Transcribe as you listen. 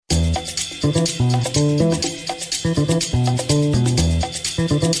Well,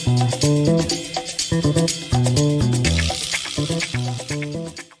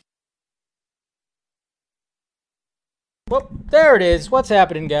 there it is. What's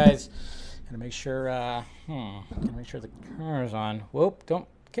happening, guys? Gotta make sure. Gotta make sure the camera's on. Whoop! Don't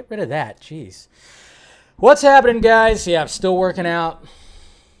get rid of that. Jeez. What's happening, guys? Yeah, I'm still working out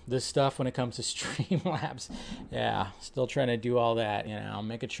this stuff when it comes to Streamlabs. Yeah, still trying to do all that. You know,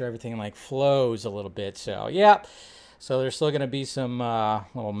 making sure everything like flows a little bit. So yeah. So there's still gonna be some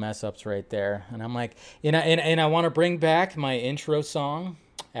little mess ups right there. And I'm like, and I want to bring back my intro song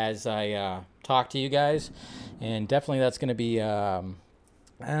as I talk to you guys, and definitely that's going to be I'll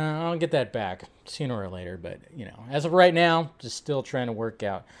get that back sooner or later, but you know, as of right now, just still trying to work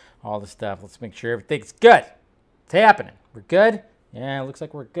out all the stuff. Let's make sure everything's good. It's happening. We're good. Yeah, it looks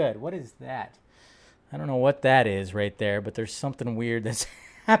like we're good. What is that? I don't know what that is right there, but there's something weird that's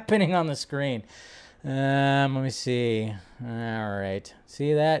happening on the screen. Let me see. All right,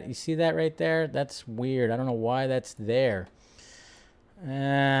 see that? You see that right there? That's weird. I don't know why that's there.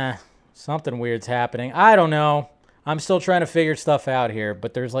 Something weird's happening. I don't know. I'm still trying to figure stuff out here,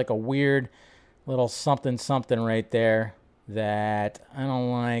 but there's like a weird little something right there that I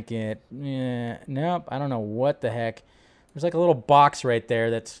don't like it. Nope, I don't know what the heck. There's like a little box right there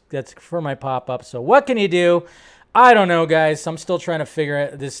that's for my pop-up. So what can you do? I don't know, guys. I'm still trying to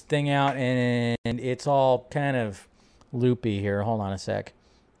figure this thing out, and it's all kind of loopy here. Hold on a sec.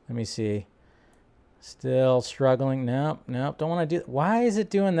 Let me see. Still struggling. Nope. Don't want to do. Why is it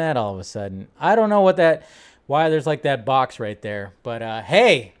doing that all of a sudden? I don't know why there's like that box right there. But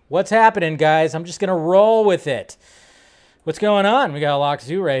hey, what's happening, guys? I'm just going to roll with it. What's going on? We got a Lock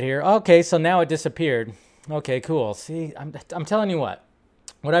Zoo right here. Okay, so now it disappeared. Okay, cool. See, I'm telling you what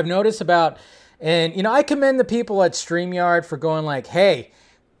I've noticed about, and you know, I commend the people at StreamYard for going like, hey,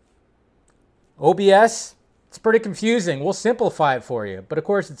 OBS, it's pretty confusing. We'll simplify it for you. But of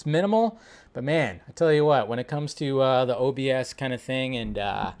course, it's minimal. But man, I tell you what, when it comes to the OBS kind of thing, and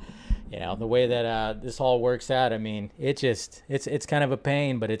you know, the way that this all works out, I mean, it's kind of a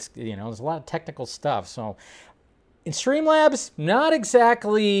pain, but it's, you know, there's a lot of technical stuff. So in Streamlabs, not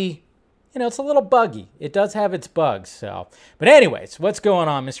exactly, you know, it's a little buggy. It does have its bugs. So, but anyways, what's going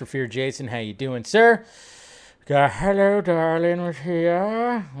on, Mr. Fear Jason? How you doing, sir? Hello, darling, we're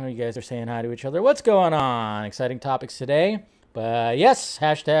here. Oh, you guys are saying hi to each other. What's going on? Exciting topics today. But yes,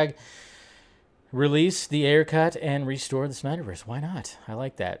 hashtag release the air cut and restore the Snyderverse. Why not? I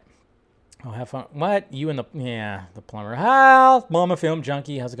like that. Oh, have fun. What? You and the plumber. Hal, Mama Film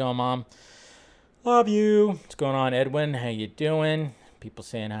Junkie. How's it going, Mom? Love you. What's going on, Edwin? How you doing? People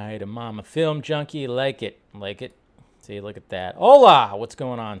saying hi to Mama Film Junkie. Like it. See, look at that. Hola. What's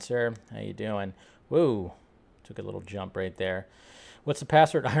going on, sir? How you doing? Woo. Took a little jump right there. What's the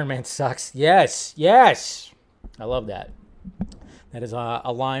password? Iron Man sucks. Yes. I love that. That is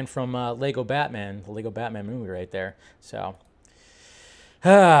a line from Lego Batman, the Lego Batman movie right there. So,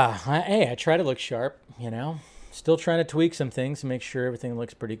 hey, I try to look sharp, you know. Still trying to tweak some things to make sure everything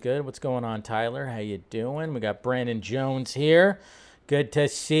looks pretty good. What's going on, Tyler? How you doing? We got Brandon Jones here. Good to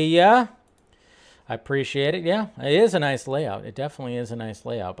see ya. I appreciate it. Yeah, it is a nice layout. It definitely is a nice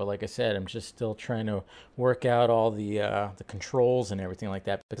layout. But like I said, I'm just still trying to work out all the controls and everything like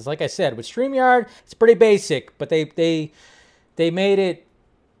that. Because like I said, with StreamYard, it's pretty basic, but they made it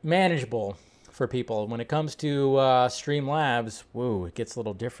manageable for people. When it comes to Streamlabs, whoa, it gets a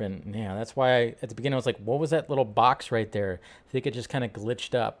little different. Yeah, that's why at the beginning I was like, what was that little box right there? I think it just kind of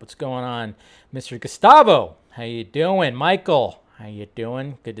glitched up. What's going on, Mr. Gustavo? How you doing? Michael, how you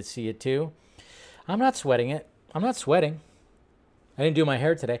doing? Good to see you too. I'm not sweating it. I'm not sweating. I didn't do my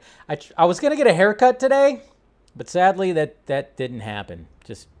hair today. I was going to get a haircut today, but sadly that didn't happen.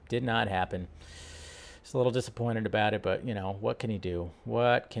 Just did not happen. Just a little disappointed about it, but, you know, what can you do?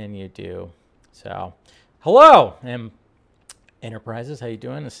 What can you do? So, hello, Enterprises. How you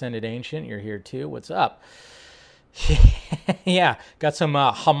doing? Ascended Ancient, you're here too. What's up? Yeah, got some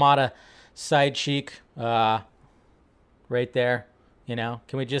Hamada side cheek right there. You know,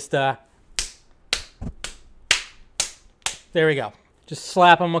 can we just... There we go. Just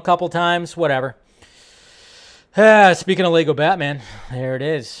slap him a couple times, whatever. Speaking of Lego Batman, there it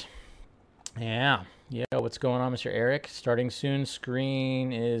is. Yeah, what's going on, Mr. Eric? Starting soon.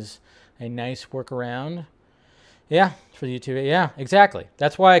 Screen is a nice workaround. Yeah, for the YouTube. Yeah, exactly.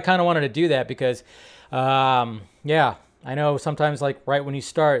 That's why I kind of wanted to do that because, yeah, I know sometimes like right when you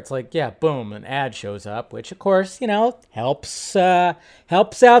start, it's like, yeah, boom, an ad shows up, which of course, you know, helps out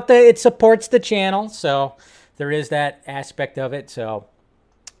it supports the channel. So there is that aspect of it. So,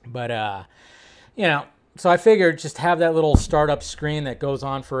 but, you know, So I figured just have that little startup screen that goes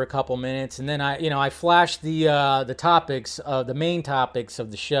on for a couple minutes, and then I flash the topics of the main topics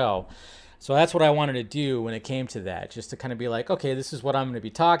of the show. So that's what I wanted to do when it came to that, just to kind of be like, okay, this is what I'm going to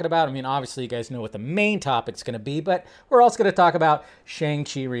be talking about. I mean, obviously you guys know what the main topic's going to be, but we're also going to talk about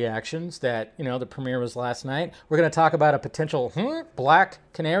Shang-Chi reactions that, the premiere was last night. We're going to talk about a potential Black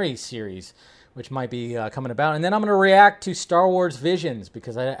Canary series, which might be coming about. And then I'm going to react to Star Wars Visions,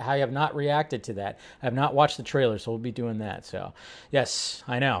 because I have not reacted to that. I have not watched the trailer, so we'll be doing that. So, yes,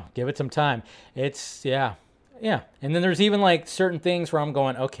 I know. Give it some time. Yeah. And then there's even like certain things where I'm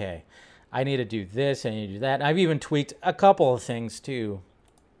going, okay, I need to do this, I need to do that. I've even tweaked a couple of things, too.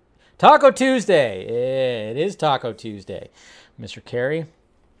 Taco Tuesday. It is Taco Tuesday, Mr. Carey.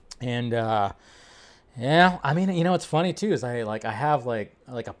 And, yeah, I mean, it's funny, too, is I have like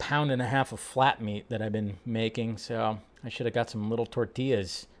a pound and a half of flat meat that I've been making, so I should have got some little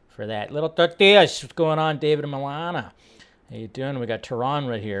tortillas for that. Little tortillas. What's going on, David and Milana? How you doing? We got Tehran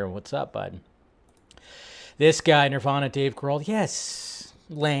right here. What's up, bud? This guy, Nirvana Dave Grohl. Yes.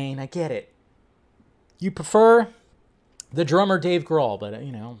 Lane, I get it. You prefer the drummer Dave Grohl, but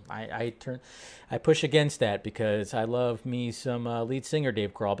I push against that because I love me some lead singer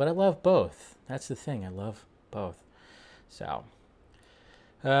Dave Grohl, but I love both. That's the thing. I love both. So,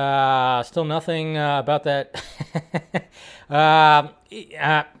 still nothing about that.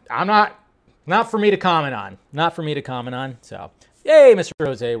 I'm not for me to comment on. Not for me to comment on. So, yay, Mr.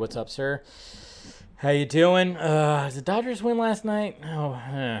 Rose, what's up, sir? How you doing? Did the Dodgers win last night? Oh,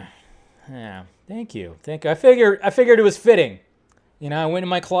 yeah. Thank you. I figured it was fitting. I went in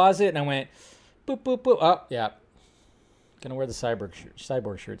my closet and I went, boop, boop, boop. Oh, yeah. Gonna wear the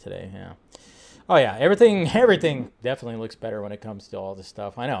cyborg shirt today. Yeah. Oh yeah. Everything definitely looks better when it comes to all this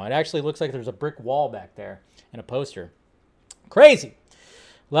stuff. I know. It actually looks like there's a brick wall back there and a poster. Crazy.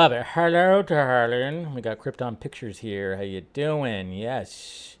 Love it. Hello, darling. We got Krypton Pictures here. How you doing?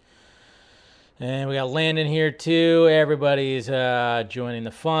 Yes. And we got Landon here, too. Everybody's joining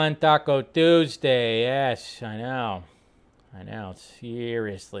the fun. Taco Tuesday. Yes, I know.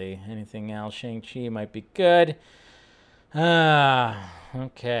 Seriously. Anything else? Shang-Chi might be good.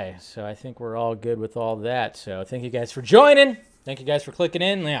 Okay. So I think we're all good with all that. So thank you guys for joining. Thank you guys for clicking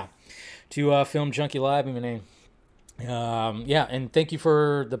in. Yeah. To Film Junkie Live. And thank you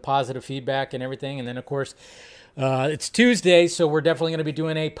for the positive feedback and everything. And then, of course, it's Tuesday, so we're definitely going to be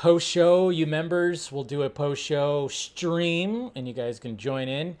doing a post-show. You members will do a post-show stream, and you guys can join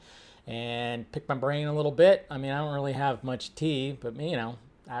in and pick my brain a little bit. I mean, I don't really have much tea, but,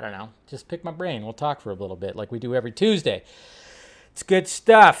 I don't know. Just pick my brain. We'll talk for a little bit like we do every Tuesday. It's good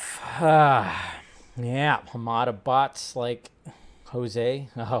stuff. Yeah, Hamada bots like Jose.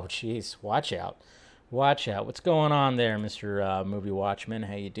 Oh, jeez. Watch out. What's going on there, Mr. Movie Watchman?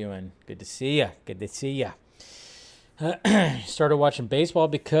 How you doing? Good to see you. Started watching baseball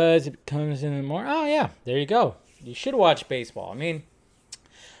because it comes in more. Oh, yeah. There you go. You should watch baseball. I mean,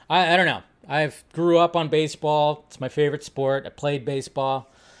 I don't know. I've grew up on baseball. It's my favorite sport. I played baseball.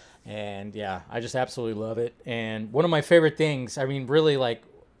 And, yeah, I just absolutely love it. And one of my favorite things, one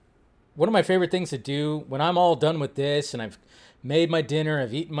of my favorite things to do when I'm all done with this and I've made my dinner,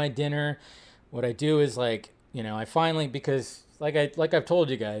 I've eaten my dinner, what I do is I finally, because like I've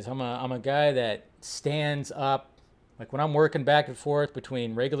told you guys, I'm a guy that stands up. Like when I'm working back and forth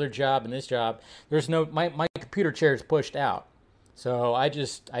between regular job and this job, there's my computer chair is pushed out. So I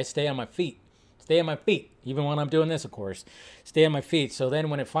stay on my feet. Even when I'm doing this, of course. Stay on my feet. So then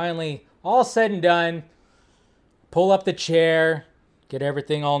when it finally all said and done, pull up the chair, get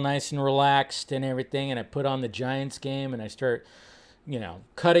everything all nice and relaxed and everything, and I put on the Giants game and I start,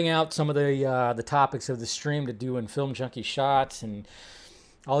 cutting out some of the topics of the stream to do in Film Junkie shots, and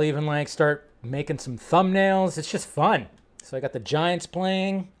I'll even start making some thumbnails. It's just fun. So I got the Giants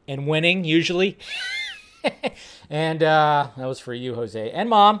playing and winning usually. And that was for you, Jose, and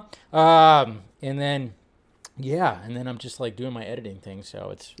Mom. And then I'm just doing my editing thing.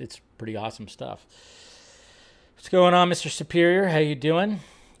 So it's pretty awesome stuff. What's going on, Mr. Superior? How you doing?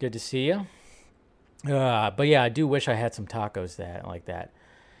 Good to see you. But yeah, I do wish I had some tacos like that.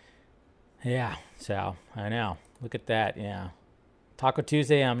 Yeah, so I know. Look at that. Yeah. Taco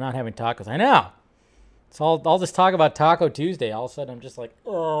Tuesday, I'm not having tacos. I know. It's all this talk about Taco Tuesday. All of a sudden, I'm just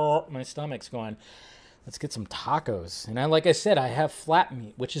oh, my stomach's going, let's get some tacos. And like I said, I have flat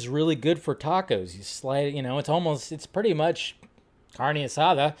meat, which is really good for tacos. You slide it, it's pretty much carne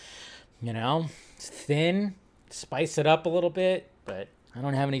asada. It's thin, spice it up a little bit, but I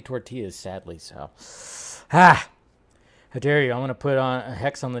don't have any tortillas, sadly, so. How dare you? I'm going to put on a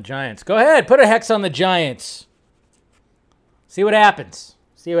hex on the Giants. Go ahead, put a hex on the Giants. See what happens.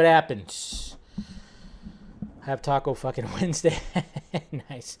 Have Taco fucking Wednesday.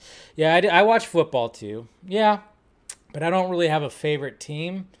 Nice. Yeah, I watch football too. Yeah, but I don't really have a favorite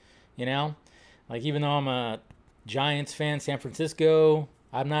team, you know? Like, even though I'm a Giants fan, San Francisco,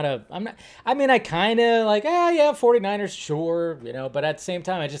 I'm not, I mean, I kind of like, yeah, 49ers, sure, you know, but at the same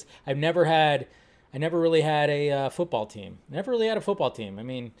time, I never really had a football team. Never really had a football team. I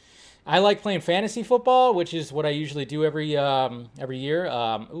mean, I like playing fantasy football, which is what I usually do every year.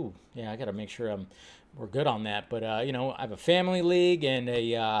 Ooh, yeah, I got to make sure we're good on that. But, you know, I have a family league and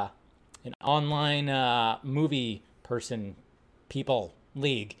an online movie people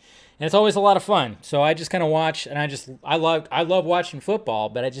league. And it's always a lot of fun. So I just kind of watch, and I love watching football,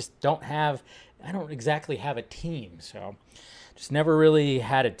 but I don't exactly have a team. So just never really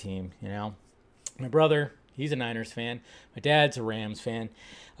had a team, you know. My brother, he's a Niners fan. My dad's a Rams fan.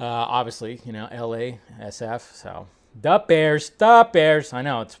 Obviously, you know, LA, SF. So the Bears. I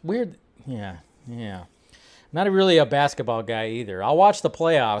know, it's weird. Yeah. Not really a basketball guy either. I'll watch the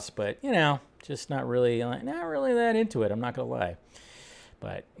playoffs, but, you know, just not really that into it. I'm not going to lie.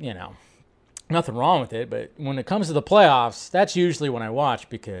 But, you know, nothing wrong with it. But when it comes to the playoffs, that's usually when I watch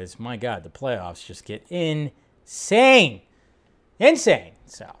because, my God, the playoffs just get insane.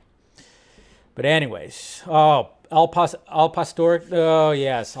 So, but anyways, Al Pastor. Oh,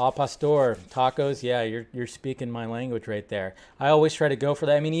 yes, Al Pastor. Tacos. Yeah, you're speaking my language right there. I always try to go for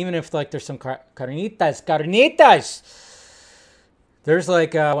that. I mean, even if, like, there's some carnitas. There's,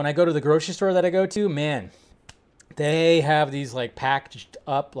 like, when I go to the grocery store that I go to, man, they have these, like, packaged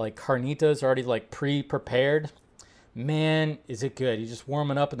up, like, carnitas already, like, pre-prepared. Man, is it good. You just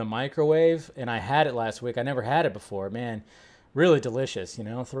warm it up in the microwave, and I had it last week. I never had it before. Man, really delicious, you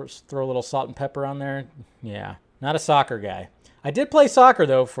know. Throw a little salt and pepper on there. Yeah, not a soccer guy. I did play soccer,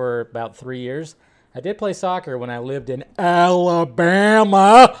 though, for about 3 years. I did play soccer when I lived in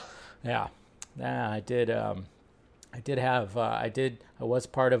Alabama. Yeah, I did. I was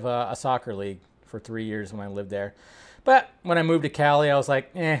part of a soccer league for 3 years when I lived there. But when I moved to Cali, I was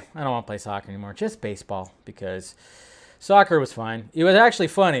like, I don't want to play soccer anymore. Just baseball, because soccer was fine. It was actually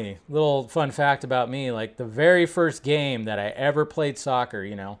funny. Little fun fact about me, like the very first game that I ever played soccer,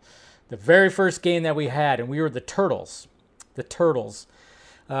 you know, the very first game that we had, and we were the Turtles. The Turtles.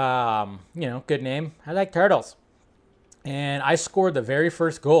 You know, good name. I like Turtles. And I scored the very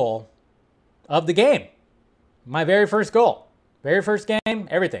first goal of the game. My very first goal. Very first game,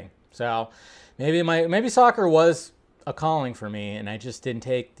 everything. So maybe soccer was a calling for me, and I just didn't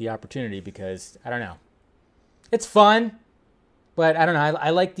take the opportunity because, I don't know. It's fun, but I don't know.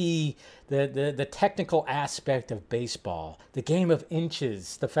 I like the technical aspect of baseball, the game of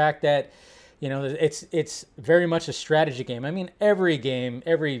inches, the fact that, you know, it's very much a strategy game. I mean,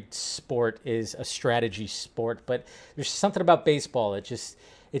 every sport is a strategy sport, but there's something about baseball that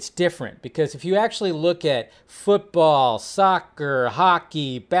it's different, because if you actually look at football, soccer,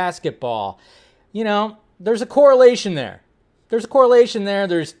 hockey, basketball, you know, there's a correlation there. There's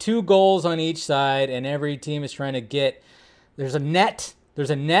 2 goals on each side, and every team is trying to get, there's a net,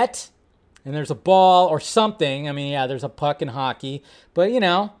 and there's a ball or something. I mean, yeah, there's a puck in hockey, but, you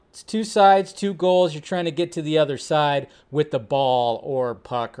know, it's 2 sides, 2 goals. You're trying to get to the other side with the ball or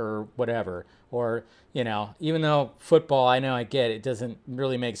puck or whatever. Or, you know, even though football, I know I get it doesn't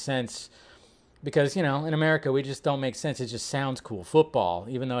really make sense because, you know, in America, we just don't make sense. It just sounds cool. Football,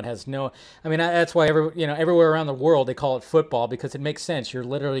 even though it has no, I mean, that's why everywhere around the world, they call it football, because it makes sense. You're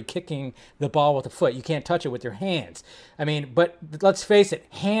literally kicking the ball with a foot. You can't touch it with your hands. I mean, but let's face it,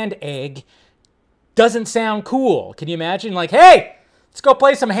 hand egg doesn't sound cool. Can you imagine? Like, hey, let's go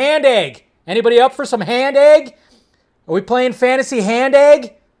play some hand egg. Anybody up for some hand egg? Are we playing fantasy hand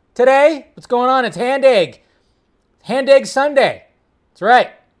egg today? What's going on? It's hand egg. Hand egg Sunday. That's right.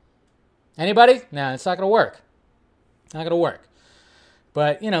 Anybody? No, it's not going to work. Not going to work.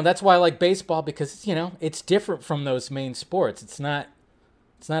 But, you know, that's why I like baseball, because, you know, it's different from those main sports. It's not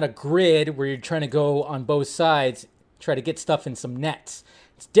a grid where you're trying to go on both sides, try to get stuff in some nets.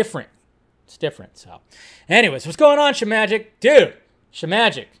 It's different. So, anyways, what's going on, Shamagic? Dude,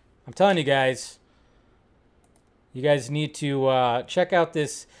 Shamagic. I'm telling you guys need to check out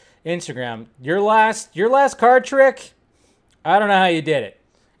this Instagram. Your last card trick, I don't know how you did it.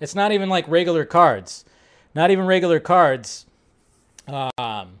 It's not even like regular cards. Not even regular cards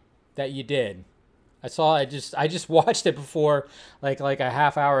that you did. I just watched it before, like a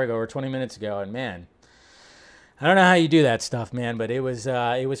half hour ago or 20 minutes ago, and man, I don't know how you do that stuff, man, but it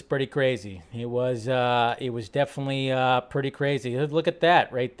was pretty crazy. It was definitely pretty crazy. Look at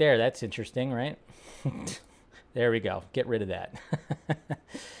that right there. That's interesting, right? There we go. Get rid of that.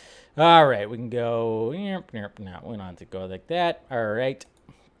 All right, we can go. No, we don't have to go like that. All right.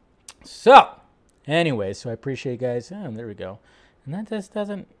 So, Anyway, so I appreciate you guys. Oh, there we go. And that just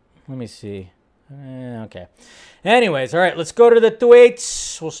doesn't, let me see. Okay. Anyways, all right, let's go to the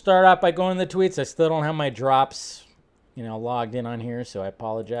tweets. We'll start out by going to the tweets. I still don't have my drops, logged in on here, so I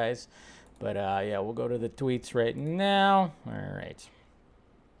apologize. But, yeah, we'll go to the tweets right now. All right.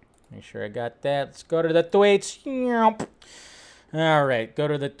 Make sure I got that. Let's go to the tweets. All right, go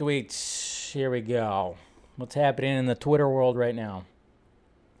to the tweets. Here we go. What's happening in the Twitter world right now?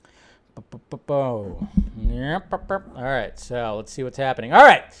 All right, so let's see what's happening. All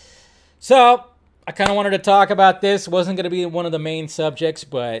right, so I kind of wanted to talk about this. It wasn't going to be one of the main subjects,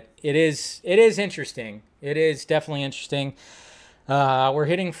 but it is interesting. It is definitely interesting. We're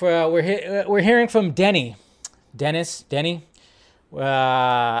hearing from Denny. Denny,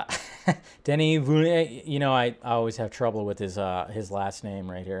 I always have trouble with his last name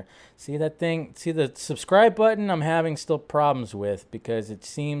right here. See that thing? See the subscribe button? I'm having still problems with because it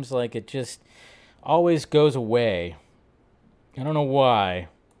seems like it just always goes away. I don't know why.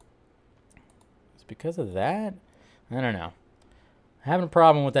 It's because of that? I don't know. I'm having a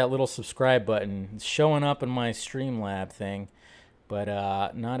problem with that little subscribe button. It's showing up in my Streamlab thing, but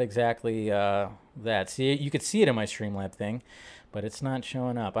not exactly that. See, you could see it in my Streamlab thing, but it's not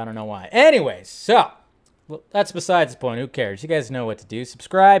showing up. I don't know why. Anyways, so well, that's besides the point. Who cares? You guys know what to do.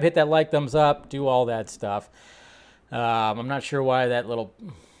 Subscribe, hit that like, thumbs up, do all that stuff. I'm not sure why that little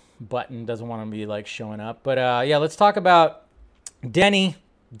button doesn't want to be like showing up. But yeah, let's talk about Denny,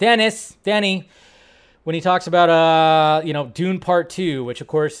 when he talks about, Dune Part 2, which of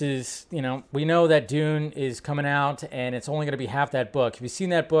course is, we know that Dune is coming out and it's only going to be half that book. If you've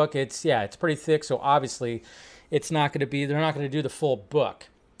seen that book, it's pretty thick. So obviously they're not going to do the full book.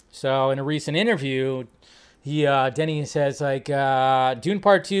 So in a recent interview, Denny says Dune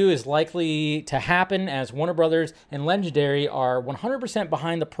Part 2 is likely to happen as Warner Brothers and Legendary are 100%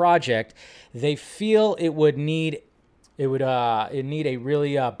 behind the project. They feel it would need a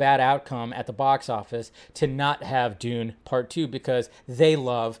really bad outcome at the box office to not have Dune Part 2 because they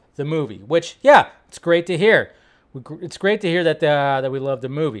love the movie, which, yeah, it's great to hear. It's great to hear that we love the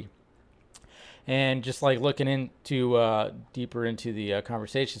movie. And just like looking into deeper into the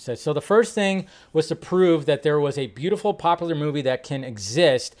conversation, says, so the first thing was to prove that there was a beautiful, popular movie that can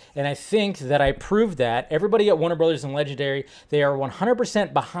exist. And I think that I proved that. Everybody at Warner Brothers and Legendary, they are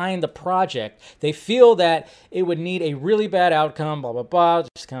 100% behind the project. They feel that it would need a really bad outcome, blah, blah, blah,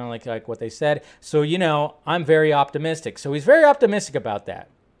 just kind of like what they said. So, I'm very optimistic. So he's very optimistic about that.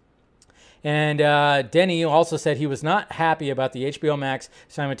 And Denny also said he was not happy about the HBO Max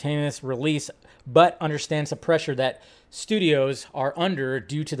simultaneous release, but understands the pressure that studios are under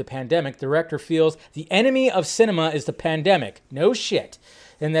due to the pandemic. The director feels the enemy of cinema is the pandemic. No shit.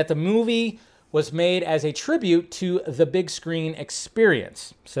 And that the movie was made as a tribute to the big screen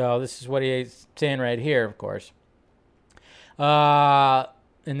experience. So this is what he's saying right here, of course. And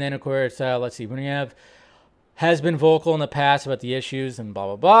then, of course, let's see. When you has been vocal in the past about the issues and blah,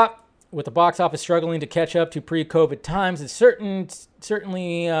 blah, blah. With the box office struggling to catch up to pre-COVID times, it's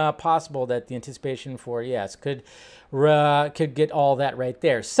certainly possible that the anticipation for, could get all that right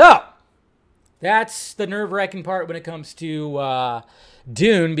there. So that's the nerve-wracking part when it comes to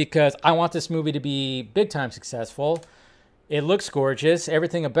Dune, because I want this movie to be big-time successful. It looks gorgeous.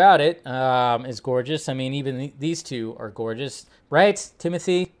 Everything about it is gorgeous. I mean, even these two are gorgeous. Right,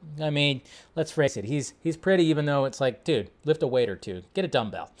 Timothy? I mean, let's face it. He's pretty, even though it's like, dude, lift a weight or two. Get a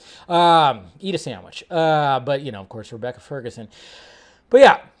dumbbell. Eat a sandwich. But, of course, Rebecca Ferguson. But,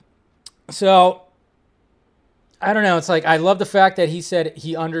 yeah. So, I don't know. It's like, I love the fact that he said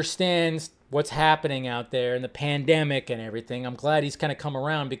he understands what's happening out there and the pandemic and everything. I'm glad he's kind of come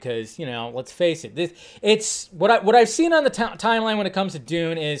around because, let's face it. It's what I've seen on the timeline when it comes to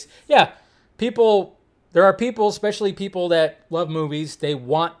Dune is, there are people, especially people that love movies, they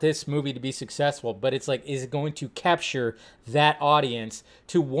want this movie to be successful, but it's like, is it going to capture that audience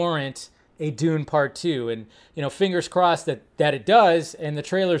to warrant a Dune Part 2? And, fingers crossed that it does, and the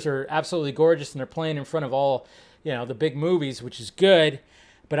trailers are absolutely gorgeous, and they're playing in front of all, the big movies, which is good.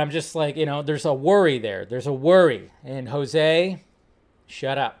 But I'm just like, there's a worry there. There's a worry. And Jose,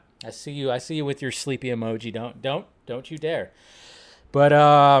 shut up. I see you with your sleepy emoji. Don't you dare. But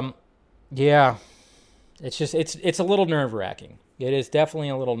yeah, it's just it's a little nerve-wracking. It is definitely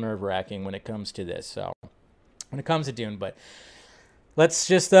a little nerve-wracking when it comes to this. So when it comes to Dune, but let's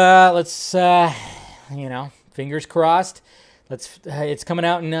fingers crossed. It's coming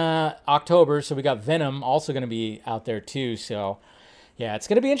out in October, so we got Venom also going to be out there too. So yeah, it's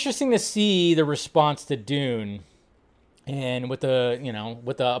going to be interesting to see the response to Dune. And with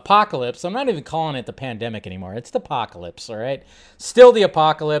the apocalypse, I'm not even calling it the pandemic anymore. It's the apocalypse, all right? Still the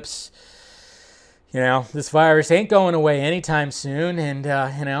apocalypse. this virus ain't going away anytime soon, and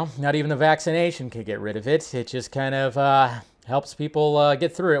not even the vaccination could get rid of it. It just kind of helps people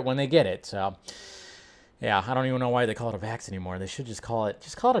get through it when they get it. So, yeah, I don't even know why they call it a vax anymore. They should just call it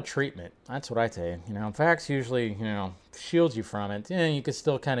a treatment. That's what I say. Vax usually shields you from it. You can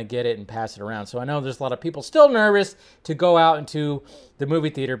still kind of get it and pass it around. So I know there's a lot of people still nervous to go out into the movie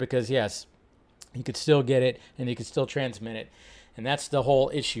theater because yes, you could still get it and you could still transmit it. And that's the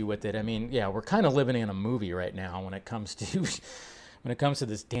whole issue with it. I mean, yeah, we're kind of living in a movie right now when it comes to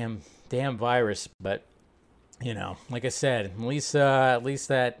this damn virus. But like I said, at least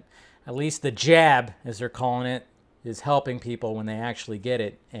the jab, as they're calling it, is helping people when they actually get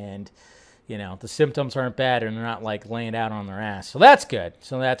it, and the symptoms aren't bad and they're not like laying out on their ass. So that's good.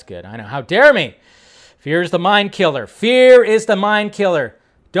 I know. How dare me? Fear is the mind killer. Fear is the mind killer.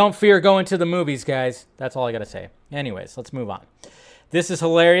 Don't fear going to the movies, guys. That's all I gotta say. Anyways, let's move on. This is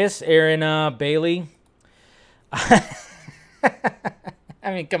hilarious. Aaron Bailey. I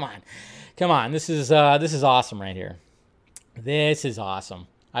mean, come on. This is awesome right here. This is awesome.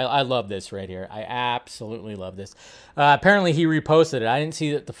 I love this right here. I absolutely love this. Apparently, he reposted it. I didn't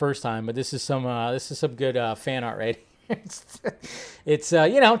see it the first time, but this is some good fan art right here. It's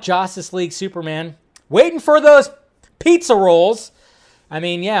Justice League Superman waiting for those pizza rolls. I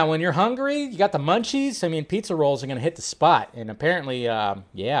mean, yeah, when you're hungry, you got the munchies. I mean, pizza rolls are going to hit the spot. And apparently,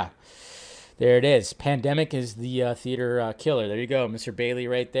 yeah, there it is. Pandemic is the theater killer. There you go, Mr. Bailey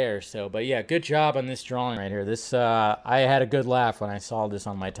right there. So, but yeah, good job on this drawing right here. This I had a good laugh when I saw this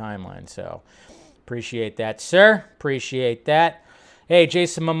on my timeline. So, appreciate that, sir. Appreciate that. Hey,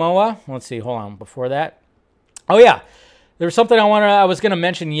 Jason Momoa. Let's see. Hold on. Before that. Oh, yeah. There was something I was going to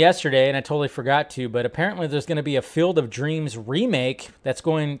mention yesterday, and I totally forgot to, but apparently there's going to be a Field of Dreams remake that's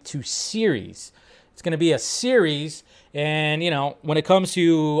going to series. It's going to be a series, and, when it comes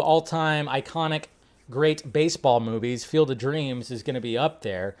to all-time iconic great baseball movies, Field of Dreams is going to be up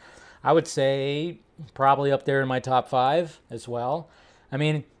there. I would say probably up there in my top 5 as well. I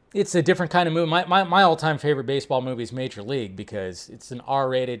mean, it's a different kind of movie. My all-time favorite baseball movie is Major League because it's an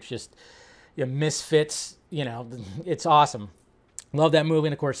R-rated, just misfits. It's awesome. Love that movie,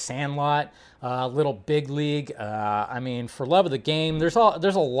 and of course, Sandlot, Little Big League. I mean, for love of the game, there's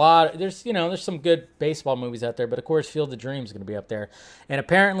some good baseball movies out there, but of course, Field of Dreams is going to be up there. And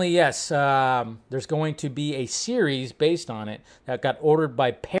apparently, yes, there's going to be a series based on it that got ordered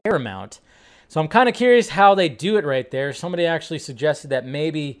by Paramount. So I'm kind of curious how they do it right there. Somebody actually suggested that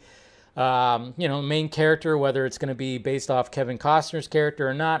maybe, the main character, whether it's going to be based off Kevin Costner's character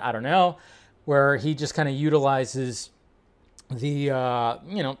or not, I don't know, where he just kind of utilizes the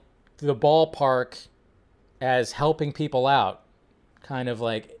ballpark as helping people out, kind of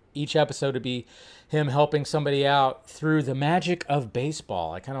like each episode to be him helping somebody out through the magic of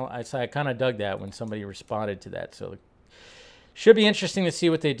baseball. I kind of dug that when somebody responded to that. So should be interesting to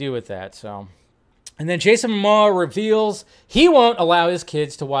see what they do with that. So, and then Jason Momoa reveals he won't allow his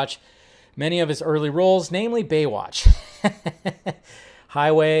kids to watch many of his early roles, namely Baywatch.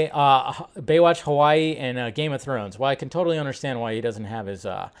 Baywatch, Hawaii, and Game of Thrones. Well, I can totally understand why he doesn't have his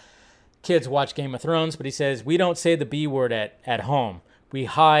kids watch Game of Thrones, but he says, we don't say the B word at home. We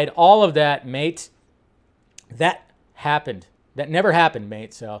hide all of that, mate. That happened. That never happened,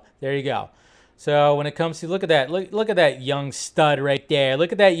 mate. So there you go. So when it comes to, look at that. Look at that young stud right there.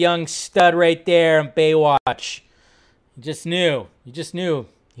 Look at that young stud right there in Baywatch. You just knew.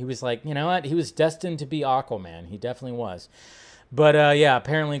 He was like, you know what? He was destined to be Aquaman. He definitely was. But, yeah,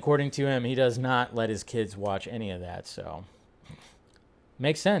 apparently, according to him, he does not let his kids watch any of that. So,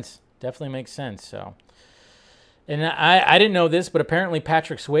 makes sense. Definitely makes sense. So, and I didn't know this, but apparently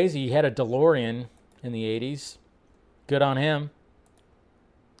Patrick Swayze had a DeLorean in the 80s. Good on him.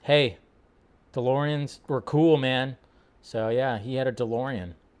 Hey, DeLoreans were cool, man. So, yeah, he had a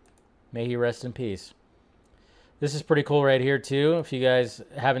DeLorean. May he rest in peace. This is pretty cool right here, too, if you guys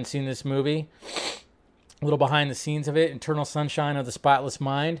haven't seen this movie. A little behind the scenes of it, Eternal Sunshine of the Spotless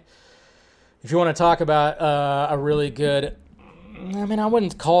Mind. If you want to talk about a really good, I mean, I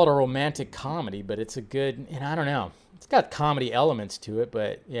wouldn't call it a romantic comedy, but it's a good, and I don't know. It's got comedy elements to it,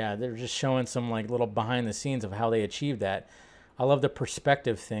 but yeah, they're just showing some like little behind the scenes of how they achieved that. I love the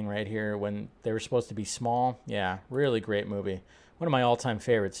perspective thing right here when they were supposed to be small. Yeah, really great movie. One of my all-time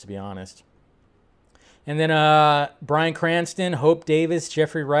favorites, to be honest. And then Bryan Cranston, Hope Davis,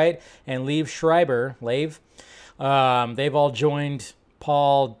 Jeffrey Wright, and Liev Schreiber, they've all joined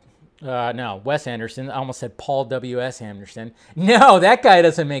Wes Anderson. I almost said Paul W.S. Anderson. No, that guy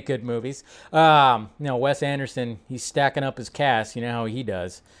doesn't make good movies. Wes Anderson, he's stacking up his cast. You know how he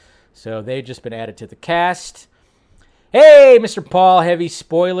does. So they've just been added to the cast. Hey, Mr. Paul, heavy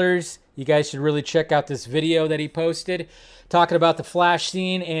spoilers. you guys should really check out this video that he posted talking about the Flash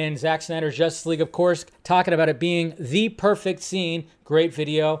scene and Zack Snyder's Justice League, of course, talking about it being the perfect scene. Great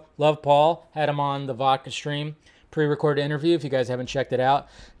video. Love Paul. Had him on the Vodka stream. Pre-recorded interview. If you guys haven't checked it out,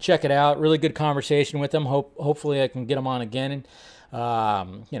 check it out. Really good conversation with him. Hopefully I can get him on again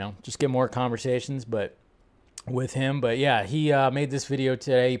and, you know, just get more conversations with him. But yeah, he made this video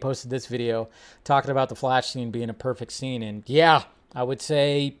today. He posted this video talking about the Flash scene being a perfect scene. And yeah, I would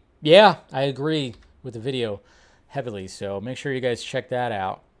say, yeah, I agree with the video heavily. So make sure you guys check that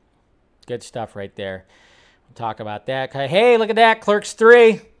out. Good stuff right there. We'll talk about that. Hey, look at that. Clerks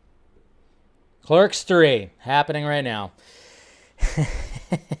 3. Clerks 3 happening right now.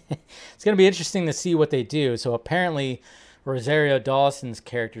 It's going to be interesting to see what they do. So apparently Rosario Dawson's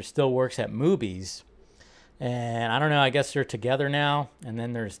character still works at movies. And I don't know, I guess they're together now. And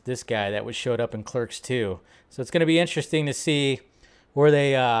then there's this guy that showed up in Clerks 2. So it's going to be interesting to see where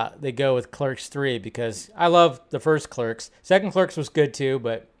they go with Clerks 3, because I love the first Clerks. Second Clerks was good too,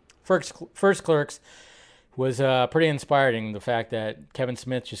 but first Clerks was pretty inspiring. The fact that Kevin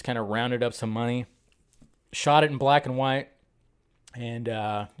Smith just kind of rounded up some money, shot it in black and white, and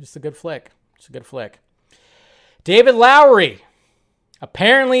just a good flick. It's a good flick. David Lowery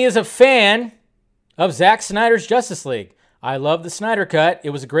apparently is a fan of Zack Snyder's Justice League. I love the Snyder Cut. It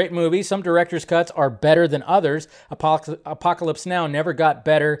was a great movie. Some director's cuts are better than others. Apocalypse Now never got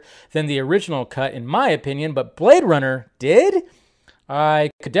better than the original cut, in my opinion, but Blade Runner did. I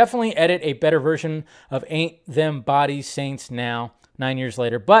could definitely edit a better version of Ain't Them Bodies Saints now, 9 years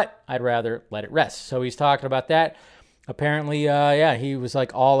later, but I'd rather let it rest. So he's talking about that. Apparently, yeah, he was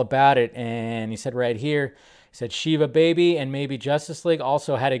like all about it, and he said right here, he said Shiva Baby and maybe Justice League.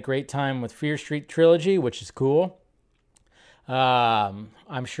 Also had a great time with Fear Street Trilogy, which is cool.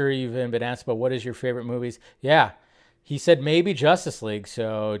 I'm sure you've been asked about what is your favorite movies. Yeah, he said maybe Justice League.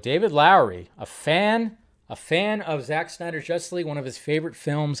 So David Lowery, a fan of Zack Snyder's Justice League, one of his favorite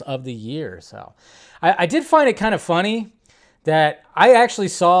films of the year. So I did find it kind of funny that I actually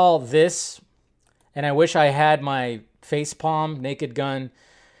saw this, and I wish I had my facepalm Naked Gun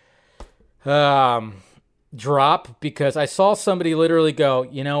drop, because I saw somebody literally go,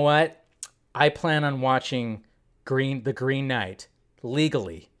 you know what? I plan on watching The Green Knight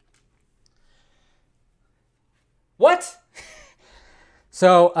legally. What?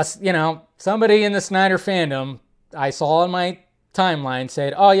 So, you know, somebody in the Snyder fandom, I saw on my timeline,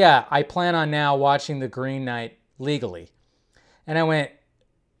 said, oh yeah, I plan on now watching The Green Knight legally. And I went,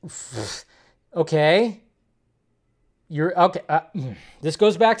 okay. You're okay. This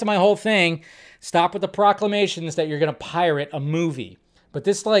goes back to my whole thing. Stop with the proclamations that you're going to pirate a movie. But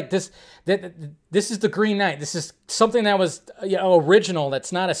this is The Green Knight. This is something that was, you know, original.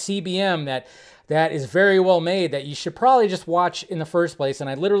 That's not a CBM that is very well made, that you should probably just watch in the first place. And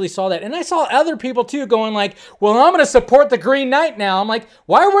I literally saw that. And I saw other people too going like, well, I'm going to support The Green Knight now. I'm like,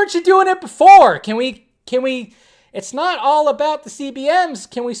 why weren't you doing it before? Can we, it's not all about the CBMs.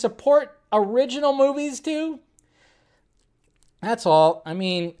 Can we support original movies too? That's all. I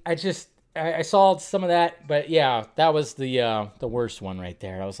mean, I saw some of that, but yeah, that was the worst one right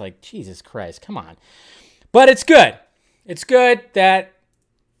there. I was like, Jesus Christ, come on. But it's good. It's good that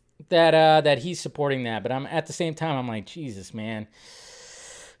he's supporting that. But I'm at the same time, I'm like, Jesus, man.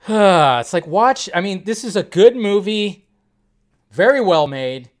 It's like, watch. I mean, this is a good movie, very well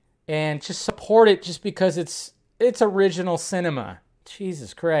made, and just support it just because it's original cinema.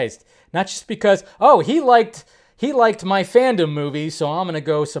 Jesus Christ. Not just because, oh, he liked my fandom movie, so I'm going to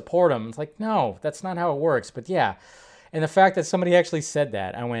go support him. It's like, no, that's not how it works. But yeah, and the fact that somebody actually said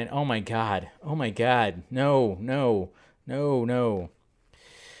that, I went, oh my God, no.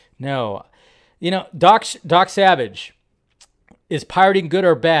 You know, Doc Savage, is pirating good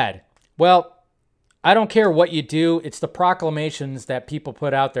or bad? Well, I don't care what you do. It's the proclamations that people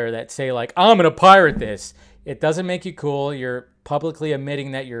put out there that say like, I'm going to pirate this. It doesn't make you cool. You're publicly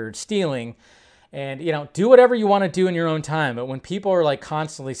admitting that you're stealing. And, you know, do whatever you want to do in your own time. But when people are like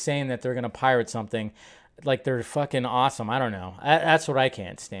constantly saying that they're going to pirate something, like they're fucking awesome. I don't know. That's what I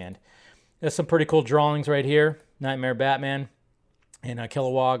can't stand. There's some pretty cool drawings right here. Nightmare Batman and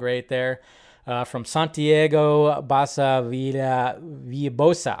Kilowog right there. From Santiago Villalbosa.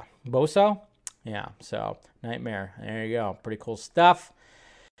 Boso? Yeah, so Nightmare. There you go. Pretty cool stuff.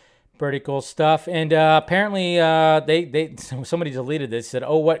 And apparently somebody deleted this. Said,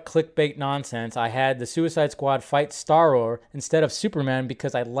 oh, what clickbait nonsense. I had the Suicide Squad fight Starro instead of Superman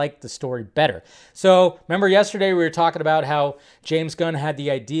because I liked the story better. So remember yesterday we were talking about how James Gunn had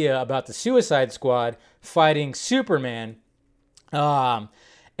the idea about the Suicide Squad fighting Superman. And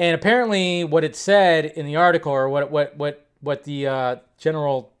apparently what it said in the article, or what the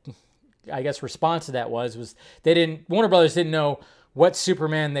general I guess, response to that was Warner Brothers didn't know what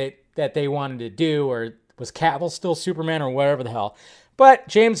Superman that they wanted to do, or was Cavill still Superman, or whatever the hell. But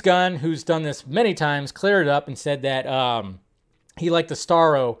James Gunn, who's done this many times, cleared it up and said that he liked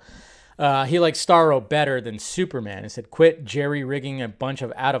Starro better than Superman. He said, quit jerry-rigging a bunch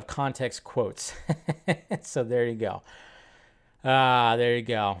of out-of-context quotes. So there you go. There you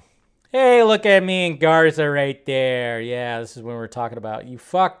go. Hey, look at me and Garza right there. Yeah, this is when we're talking about you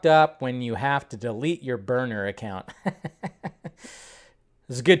fucked up when you have to delete your burner account. This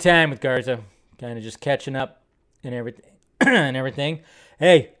is a good time with Garza. Kind of just catching up and everything.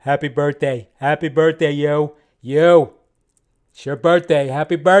 Hey, happy birthday. Happy birthday, yo. Yo. It's your birthday.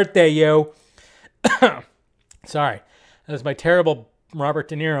 Happy birthday, yo. Sorry. That was my terrible Robert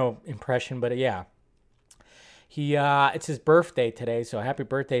De Niro impression, but yeah. It's his birthday today, so happy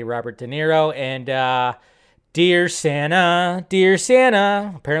birthday, Robert De Niro. And Dear Santa, Dear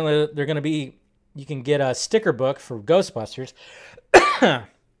Santa. Apparently you can get a sticker book for Ghostbusters.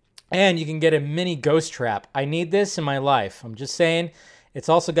 And you can get a mini ghost trap. I need this in my life. I'm just saying. It's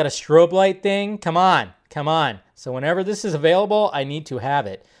also got a strobe light thing. Come on. So whenever this is available, I need to have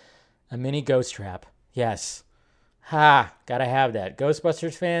it. A mini ghost trap. Yes. Gotta have that.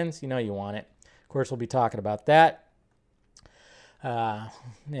 Ghostbusters fans, you know you want it. Of course, we'll be talking about that. And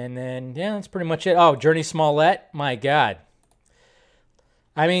then, yeah, that's pretty much it. Oh, Journey Smollett. My God.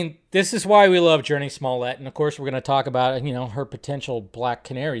 I mean, this is why we love Journey Smollett. And, of course, we're going to talk about, her potential Black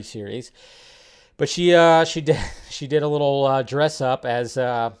Canary series. But she did a little dress up as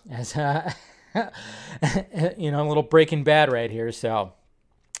a little Breaking Bad right here. So,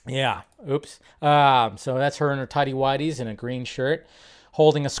 yeah. Oops. So that's her in her tidy whities and a green shirt,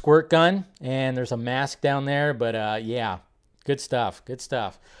 holding a squirt gun, and there's a mask down there. But yeah, good stuff.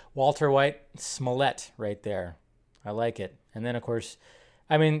 Walter White Smollett right there. I like it. And then, of course,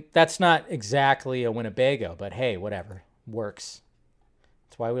 I mean, that's not exactly a Winnebago, but hey, whatever. Works.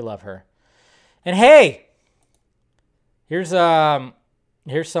 That's why we love her. And hey, here's something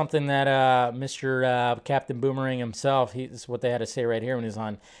that Mr. Captain Boomerang himself, this is what they had to say right here when he was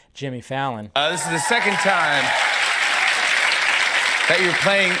on Jimmy Fallon. This is the second time that you're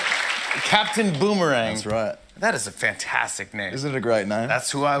playing Captain Boomerang. That's right. That is a fantastic name. Isn't it a great name?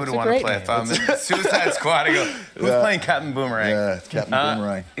 That's who I would want to play if I'm in Suicide Squad. I go, who's playing Captain Boomerang? Yeah, it's Captain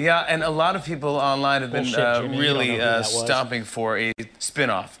Boomerang. Yeah, and a lot of people online have been really stomping for a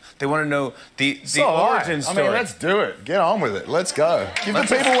spin-off. They want to know the origin story. I mean, let's do it. Get on with it. Let's go. Give the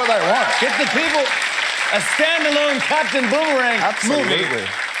people what they want. Get the people a standalone Captain Boomerang Absolutely. movie.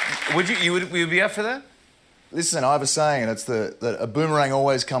 Would you be up for that? Listen, I have a saying, and it's that a boomerang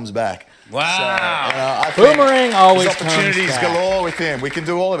always comes back. Wow. So, Boomerang always comes back. There's opportunities galore with him. We can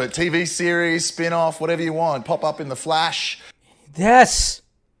do all of it. TV series, spin-off, whatever you want. Pop up in The Flash. Yes.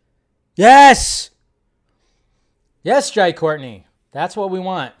 Yes, Jai Courtney. That's what we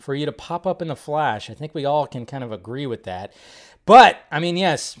want, for you to pop up in The Flash. I think we all can kind of agree with that. But, I mean,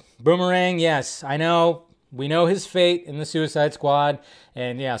 yes, Boomerang, yes. I know, we know his fate in the Suicide Squad.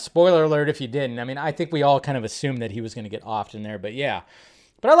 And, yeah, spoiler alert if you didn't. I mean, I think we all kind of assumed that he was going to get offed in there. But, yeah.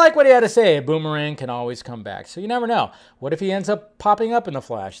 But I like what he had to say. A boomerang can always come back. So you never know. What if he ends up popping up in The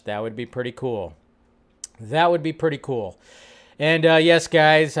Flash? That would be pretty cool. And, yes,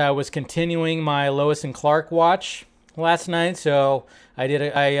 guys, I was continuing my Lois and Clark watch last night, so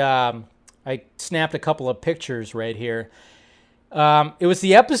I snapped a couple of pictures right here. It was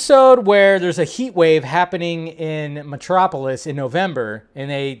the episode where there's a heat wave happening in Metropolis in November, and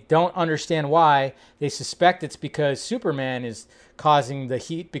they don't understand why. They suspect it's because Superman is causing the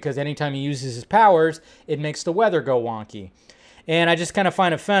heat, because anytime he uses his powers, it makes the weather go wonky. And I just kind of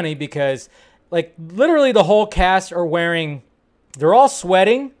find it funny because, like, literally the whole cast are they're all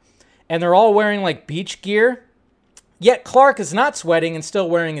sweating, and they're all wearing, like, beach gear. Yet Clark is not sweating and still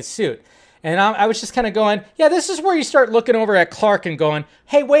wearing his suit. And I was just kind of going, yeah, this is where you start looking over at Clark and going,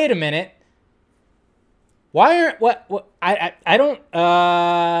 hey, wait a minute. Why aren't, I don't,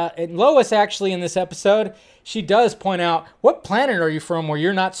 and Lois actually in this episode, she does point out, what planet are you from where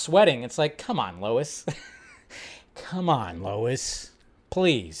you're not sweating? It's like, come on, Lois. Come on, Lois.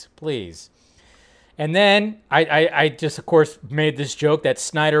 Please. And then I just, of course, made this joke that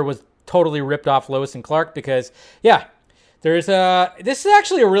Snyder was totally ripped off Lois and Clark because, yeah, this is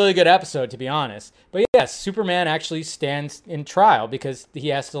actually a really good episode, to be honest. But yes, Superman actually stands in trial because he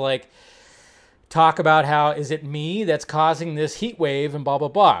has to, like, talk about how, is it me that's causing this heat wave and blah, blah,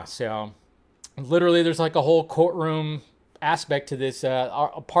 blah. So literally there's like a whole courtroom aspect to this,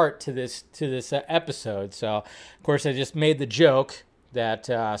 part to this episode. So, of course, I just made the joke that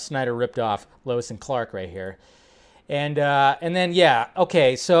Snyder ripped off Lois and Clark right here. And then, yeah,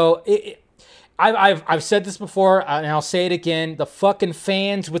 okay, so I've said this before, and I'll say it again. The fucking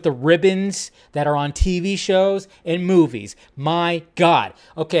fans with the ribbons that are on TV shows and movies. My God.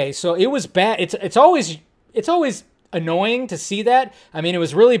 Okay, so it was bad. It's always annoying to see that. I mean, it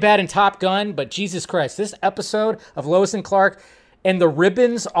was really bad in Top Gun, but Jesus Christ, this episode of Lois and Clark and the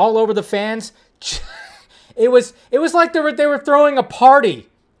ribbons all over the fans, it was like they were throwing a party.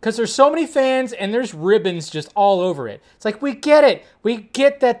 Because there's so many fans and there's ribbons just all over it. It's like, we get it. We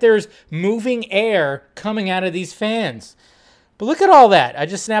get that there's moving air coming out of these fans. But look at all that. I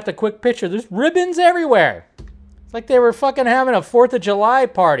just snapped a quick picture. There's ribbons everywhere. It's like they were fucking having a 4th of July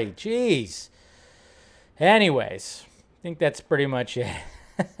party. Jeez. Anyways, I think that's pretty much it.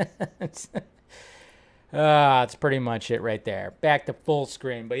 That's pretty much it right there. Back to full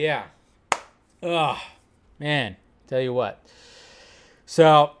screen. But yeah. Oh, man. Tell you what.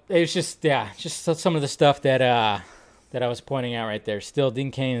 So it was just some of the stuff that I was pointing out right there. Still,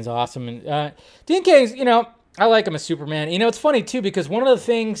 Dean Cain is awesome, and Dean Cain's, I like him as Superman. It's funny too because one of the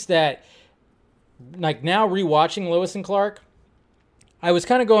things that, like now rewatching Lois and Clark, I was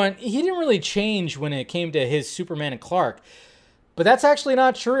kind of going, he didn't really change when it came to his Superman and Clark, but that's actually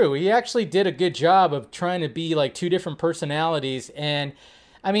not true. He actually did a good job of trying to be like two different personalities, and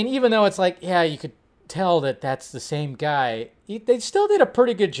I mean, even though it's like, yeah, you could tell that that's the same guy, they still did a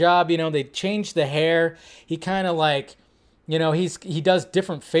pretty good job. They changed the hair. He kind of like, he does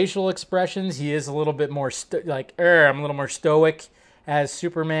different facial expressions. He is a little bit more I'm a little more stoic as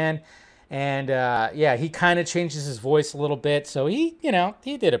Superman, and yeah, he kind of changes his voice a little bit. So he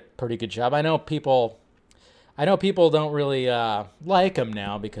did a pretty good job. I know people don't really like him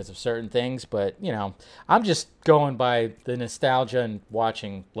now because of certain things, but, I'm just going by the nostalgia and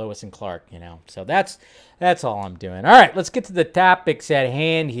watching Lois and Clark, So that's all I'm doing. All right, let's get to the topics at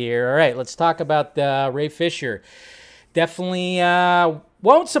hand here. All right, let's talk about Ray Fisher. Definitely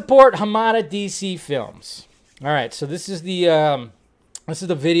won't support Hamada DC films. All right, so this is the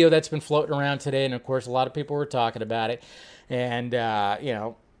video that's been floating around today, and, of course, a lot of people were talking about it. And,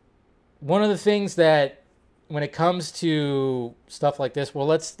 one of the things that, when it comes to stuff like this, well,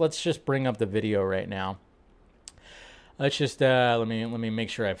 let's just bring up the video right now. Let's just let me make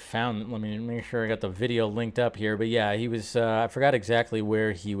sure let me make sure I got the video linked up here. But yeah, he was I forgot exactly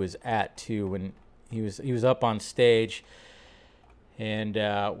where he was at too when he was up on stage. And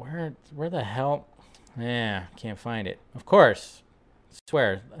where the hell? Yeah, can't find it. Of course, I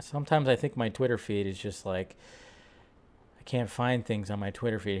swear. Sometimes I think my Twitter feed is just like I can't find things on my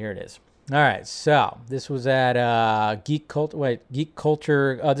Twitter feed. Here it is. All right, so this was at Geek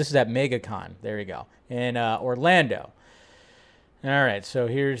Culture. Oh, this is at MegaCon. There you go, in Orlando. All right, so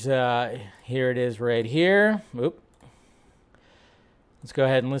here it is right here. Oop. Let's go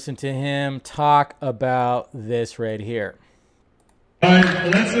ahead and listen to him talk about this right here.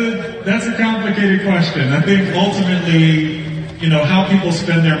 That's a complicated question. I think ultimately, how people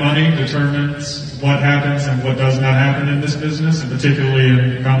spend their money determines what happens and what does not happen in this business, and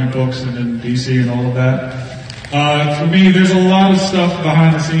particularly in comic books and in DC and all of that. For me, there's a lot of stuff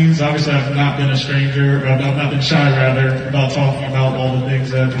behind the scenes. Obviously, I've not been shy about talking about all the things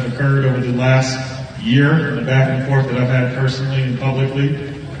that have occurred over the last year, the back and forth that I've had personally and publicly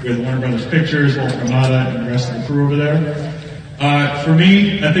with Warner Brothers Pictures, Walter Hamada, and the rest of the crew over there. For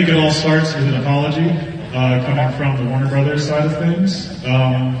me, I think it all starts with an apology coming from the Warner Brothers side of things.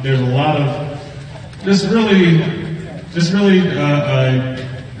 There's a lot of just really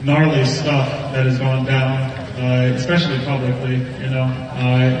gnarly stuff that has gone down, especially publicly.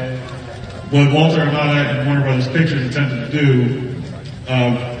 What Walter Hamada and Warner Brothers Pictures attempted to do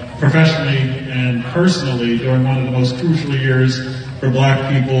professionally and personally during one of the most crucial years for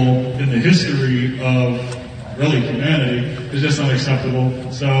black people in the history of really humanity is just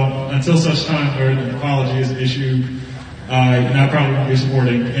unacceptable. So until such time where an apology is issued, I probably won't be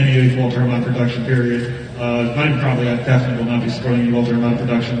supporting any of Walter Hamada production, period. Not even probably, I definitely will not be supporting any Walter Hamada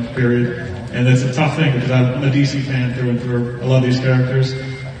production, period. And it's a tough thing because I'm a DC fan through and through. I love these characters.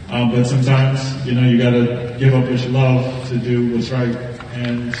 But sometimes, you gotta give up what you love to do what's right.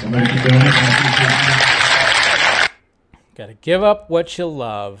 And so I'm gonna keep doing it. Gotta give up what you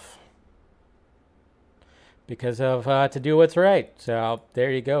love because of to do what's right. So there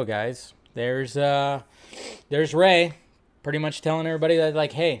you go, guys. There's Ray, pretty much telling everybody that,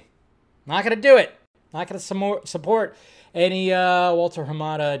 like, hey, not gonna do it. Not gonna support any Walter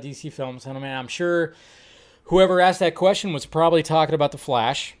Hamada DC films. And I mean, I'm sure whoever asked that question was probably talking about The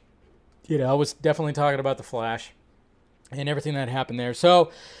Flash. Was definitely talking about The Flash and everything that happened there.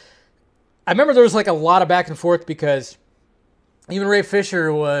 So I remember there was like a lot of back and forth because even Ray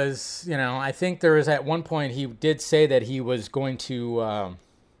Fisher was, I think there was at one point he did say that he was going to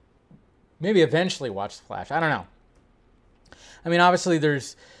maybe eventually watch The Flash. I don't know. I mean, obviously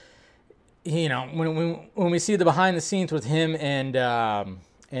there's, you know, when we see the behind the scenes with him and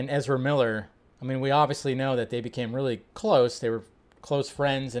Ezra Miller, I mean, we obviously know that they became really close. They were close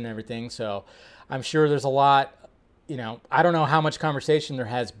friends and everything. So I'm sure there's a lot, you know, I don't know how much conversation there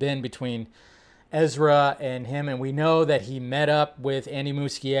has been between Ezra and him. And we know that he met up with Andy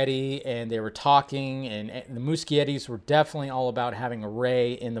Muschietti and they were talking, and the Muschiettis were definitely all about having a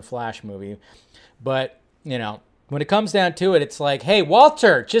Ray in the Flash movie. But, you know, when it comes down to it, it's like, hey,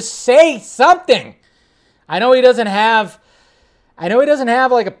 Walter, just say something. I know he doesn't have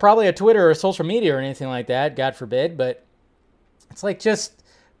like probably a Twitter or a social media or anything like that, God forbid, but it's like, just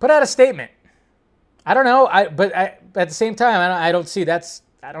put out a statement. I don't know, but at the same time, I don't see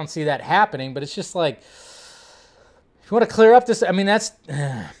that happening. But it's just like, if you want to clear up this, I mean, that's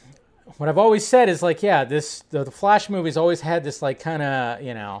what I've always said is like, yeah, the Flash movie's always had this like kind of,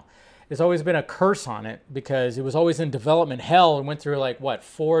 you know, there's always been a curse on it because it was always in development hell and went through like, what,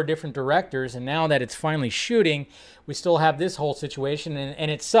 4 different directors. And now that it's finally shooting, we still have this whole situation.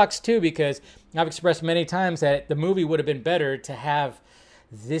 And it sucks too, because I've expressed many times that the movie would have been better to have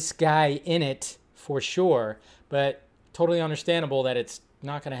this guy in it for sure. But totally understandable that it's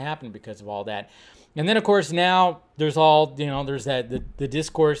not going to happen because of all that. And then, of course, now there's all, you know, there's that the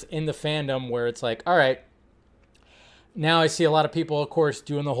discourse in the fandom where it's like, all right, now I see a lot of people, of course,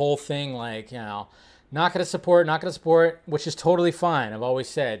 doing the whole thing like, you know, not going to support, which is totally fine. I've always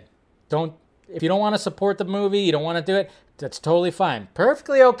said, if you don't want to support the movie, you don't want to do it, that's totally fine.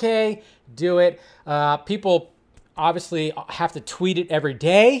 Perfectly okay, do it. People obviously have to tweet it every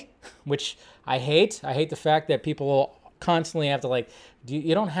day, which I hate. I hate the fact that people constantly have to like,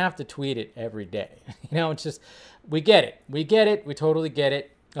 you don't have to tweet it every day. You know, it's just, we get it. We totally get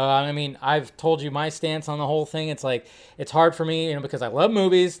it. I mean, I've told you my stance on the whole thing. It's like, it's hard for me, you know, because I love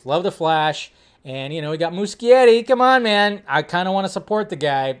movies, love The Flash, and, you know, we got Muschietti. Come on, man. I kind of want to support the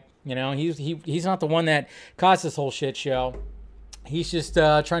guy. You know, he's not the one that caused this whole shit show. He's just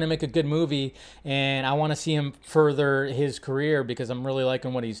trying to make a good movie, and I want to see him further his career because I'm really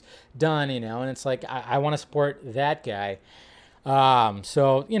liking what he's done, you know, and it's like, I want to support that guy.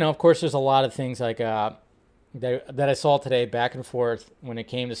 So, you know, of course, there's a lot of things like, that I saw today back and forth when it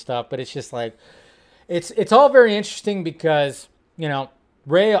came to stuff, but it's just like, it's all very interesting because, you know,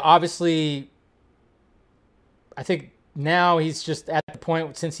 Ray obviously, I think now he's just at the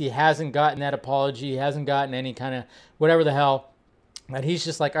point, since he hasn't gotten that apology, he hasn't gotten any kind of whatever the hell, that he's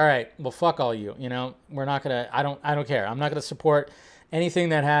just like, all right, well, fuck all you, you know, we're not gonna, I don't care. I'm not gonna support anything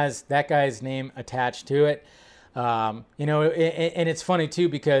that has that guy's name attached to it. You know, and it's funny too,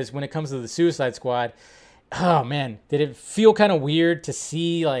 because when it comes to the Suicide Squad, oh man, did it feel kind of weird to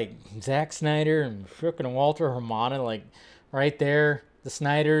see like Zack Snyder and frickin' Walter Hamada like right there, the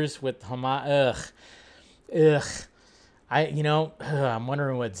Snyders with Hamada. Ugh. I'm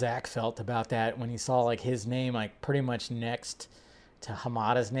wondering what Zack felt about that when he saw like his name like pretty much next to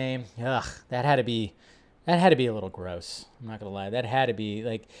Hamada's name. Ugh, that had to be a little gross. I'm not gonna lie, that had to be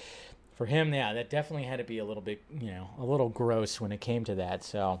like, for him, yeah, that definitely had to be a little bit, you know, a little gross when it came to that.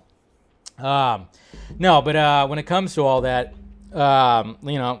 So. No, but when it comes to all that,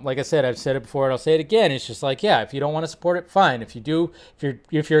 you know, like I said, I've said it before and I'll say it again. It's just like, yeah, if you don't want to support it, fine. If you do,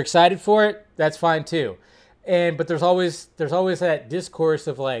 if you're excited for it, that's fine too. But there's always that discourse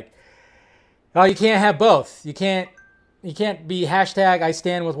of like, oh, you can't have both. You can't be hashtag I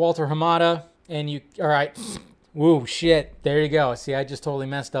stand with Walter Hamada and you, all right, woo, shit, there you go. See, I just totally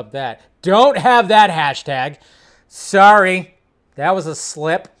messed up that. Don't have that hashtag. Sorry, that was a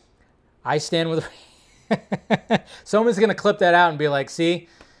slip. I stand with... Someone's going to clip that out and be like, see,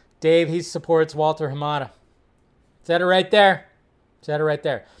 Dave, he supports Walter Hamada. Said it right there.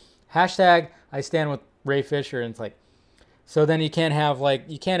 Hashtag I stand with Ray Fisher. And it's like, so then you can't have both.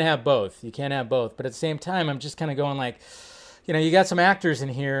 You can't have both. But at the same time, I'm just kind of going like, you know, you got some actors in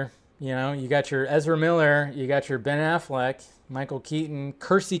here. You know, you got your Ezra Miller. You got your Ben Affleck, Michael Keaton,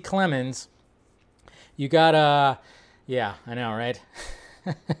 Kiersey Clemens. You got, yeah, I know, right?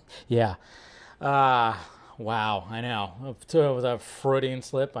 Yeah. Wow, I know. It was a Freudian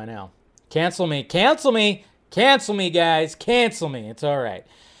slip, I know. Cancel me, guys. Cancel me. It's all right.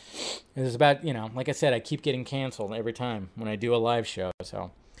 It's about, you know, like I said, I keep getting canceled every time when I do a live show.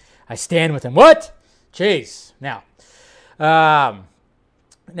 So I stand with him. What? Jeez. Now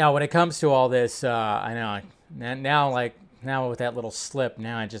when it comes to all this, I know. Now with that little slip,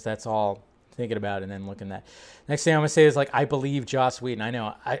 that's all thinking about it and then looking at that. Next thing I'm gonna say is like, I believe Joss Whedon. I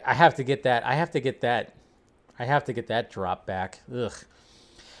know. I have to get that. I have to get that drop back. Ugh.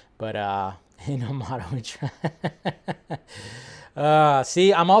 But in Hamada, we try.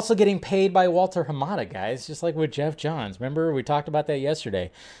 See, I'm also getting paid by Walter Hamada, guys, just like with Jeff Johns. Remember, we talked about that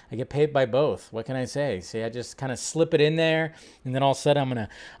yesterday. I get paid by both. What can I say? See, I just kind of slip it in there, and then all of a sudden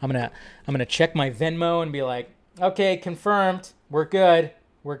I'm gonna check my Venmo and be like, okay, confirmed. We're good.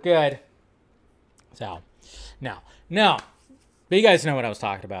 We're good. So, no. But you guys know what I was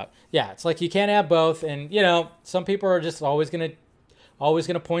talking about. Yeah, it's like you can't have both, and you know, some people are just always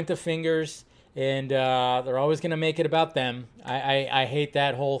gonna point the fingers, and they're always gonna make it about them. I hate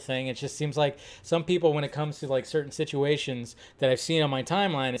that whole thing. It just seems like some people, when it comes to like certain situations that I've seen on my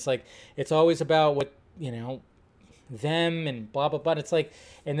timeline, it's like it's always about what, you know, them and blah blah blah. It's like,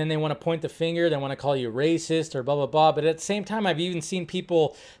 and then they want to point the finger, they want to call you racist or blah blah blah. But at the same time, I've even seen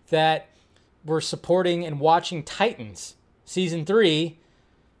people that were supporting and watching Titans season 3,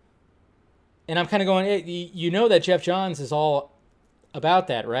 and I'm kind of going, hey, you know that Jeff Johns is all about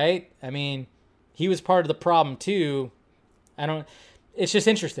that, right? I mean, he was part of the problem too. It's just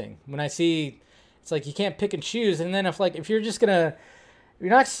interesting when I see, it's like you can't pick and choose. And then if you're just you're not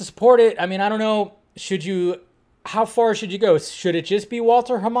going to support it. I mean, I don't know. How far should you go? Should it just be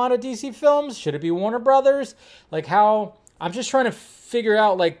Walter Hamada DC Films? Should it be Warner Brothers? Like I'm just trying to figure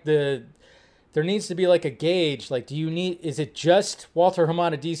out there needs to be like a gauge. Like, is it just Walter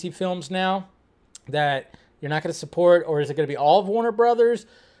Hamada DC Films now that you're not going to support, or is it going to be all of Warner Brothers?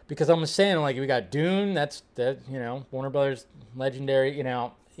 Because I'm saying, like, we got Dune, that's you know, Warner Brothers, legendary, you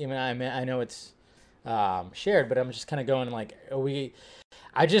know, even I know it's shared, but I'm just kind of going like,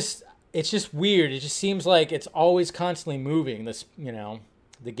 it's just weird. It just seems like it's always constantly moving. This, you know,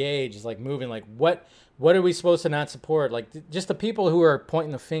 the gauge is like moving. Like, what are we supposed to not support? Like, just the people who are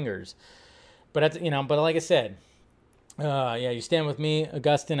pointing the fingers. But you know, but like I said, yeah, you stand with me,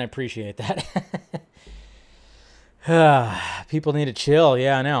 Augustine. I appreciate that. People need to chill.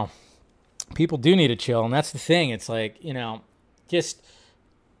 Yeah, I know. People do need to chill, and that's the thing. It's like, you know, just,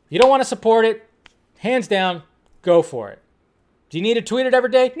 you don't want to support it, hands down, go for it. Do you need to tweet it every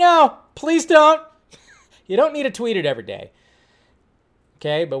day? No, please don't. You don't need to tweet it every day.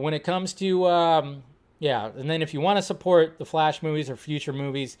 Okay, but when it comes to yeah, and then if you want to support the Flash movies or future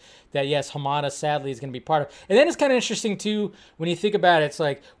movies that, yes, Hamada sadly is going to be part of. And then it's kind of interesting, too, when you think about it. It's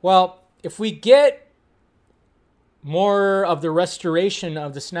like, well, if we get more of the restoration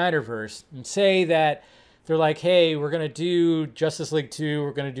of the Snyderverse and say that they're like, hey, we're going to do Justice League 2,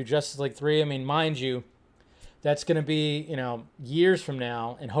 we're going to do Justice League 3. I mean, mind you, that's going to be, you know, years from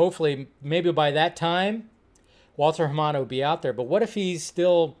now. And hopefully, maybe by that time, Walter Hamada will be out there. But what if he's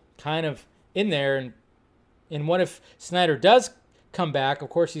still kind of in there, and what if Snyder does come back? Of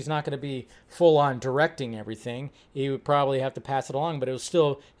course, he's not going to be full on directing everything. He would probably have to pass it along, but he'll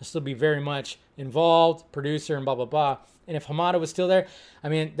still be very much involved, producer, and blah blah blah. And if Hamada was still there, I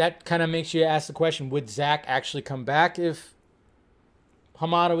mean, that kind of makes you ask the question: would Zack actually come back if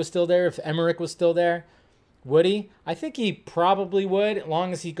Hamada was still there? If Emmerich was still there, would he? I think he probably would, as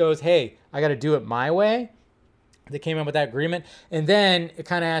long as he goes, "Hey, I got to do it my way." They came in with that agreement. And then it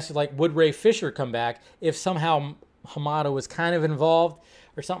kind of asks you, like, would Ray Fisher come back if somehow Hamada was kind of involved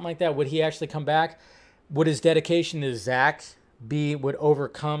or something like that? Would he actually come back? Would his dedication to Zack would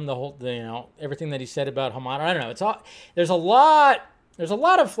overcome the whole, you know, everything that he said about Hamada? I don't know. It's all, there's a lot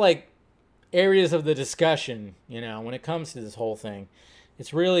of like areas of the discussion, you know, when it comes to this whole thing.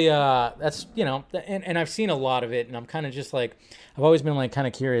 It's really that's, you know, and I've seen a lot of it, and I'm kind of just like, I've always been like kind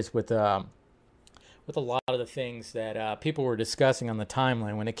of curious with a lot of the things that people were discussing on the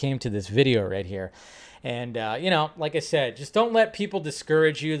timeline when it came to this video right here. And, you know, like I said, just don't let people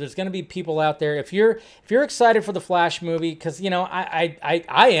discourage you. There's going to be people out there. If you're excited for the Flash movie, because, you know, I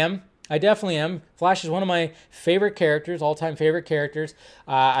am. I definitely am. Flash is one of my favorite characters, all-time favorite characters.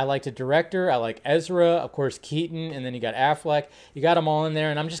 I like the director. I like Ezra, of course, Keaton, and then you got Affleck. You got them all in there,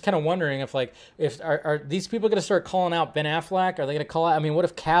 and I'm just kind of wondering if are these people going to start calling out Ben Affleck? Are they going to call out? I mean, what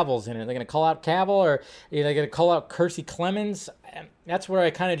if Cavill's in it? Are they going to call out Cavill, or are they going to call out Kersey Clemens? That's where I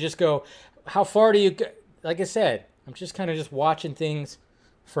kind of just go, how far do you go? Like I said, I'm just kind of just watching things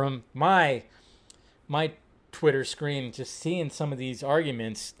from my Twitter screen, just seeing some of these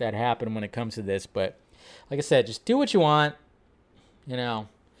arguments that happen when it comes to this. But like I said, just do what you want, you know.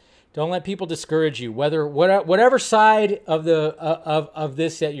 Don't let people discourage you, whatever side of the of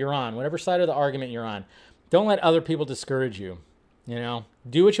this that you're on, whatever side of the argument you're on. Don't let other people discourage you, you know.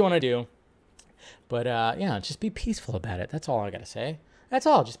 Do what you want to do, but yeah, just be peaceful about it. That's all I gotta say. That's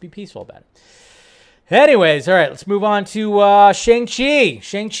all. Just be peaceful about it. Anyways, all right, let's move on to Shang-Chi.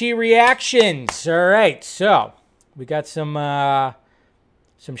 Shang-Chi reactions. All right, so we got some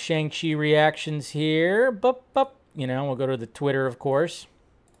Shang-Chi reactions here. You know, we'll go to the Twitter, of course.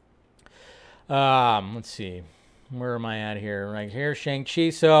 Let's see. Where am I at here? Right here, Shang-Chi.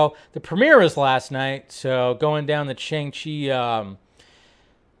 So the premiere was last night. So going down the Shang-Chi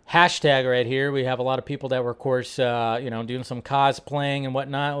hashtag right here, we have a lot of people that were, of course, doing some cosplaying and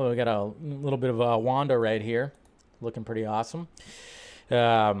whatnot. We got a little bit of Wanda right here, looking pretty awesome.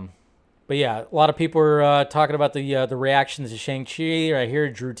 But yeah, a lot of people are talking about the reactions to Shang-Chi. Right here,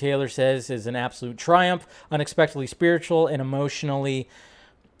 Drew Taylor says is an absolute triumph, unexpectedly spiritual and emotionally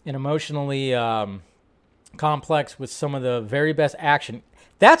complex with some of the very best action.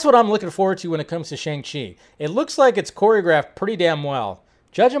 That's what I'm looking forward to when it comes to Shang-Chi. It looks like it's choreographed pretty damn well.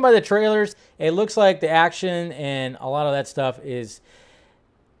 Judging by the trailers, it looks like the action and a lot of that stuff it's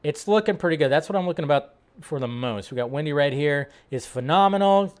looking pretty good. That's what I'm looking about for the most. We got Wendy right here. It's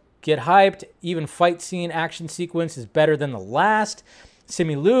phenomenal. Get hyped. Even fight scene action sequence is better than the last.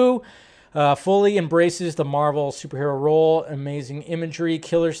 Simu Liu fully embraces the Marvel superhero role. Amazing imagery,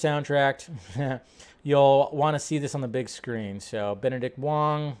 killer soundtrack. You'll want to see this on the big screen. So Benedict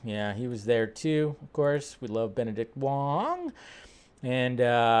Wong, yeah, he was there too, of course. We love Benedict Wong. And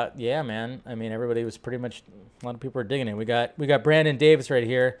yeah, man, I mean, everybody was pretty much, a lot of people are digging it. We got Brandon Davis right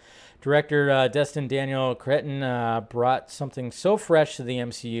here. Director Destin Daniel Cretton brought something so fresh to the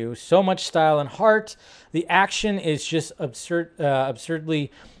MCU, so much style and heart. The action is just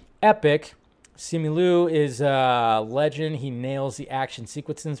absurdly epic. Simu Liu is a legend. He nails the action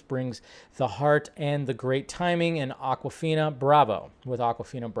sequences, brings the heart and the great timing. And Awkwafina Bravo.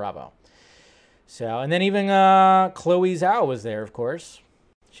 So, and then even Chloe Zhao was there, of course.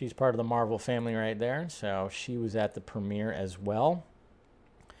 She's part of the Marvel family right there. So she was at the premiere as well.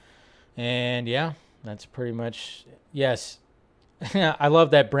 And yeah, that's pretty much, yes. I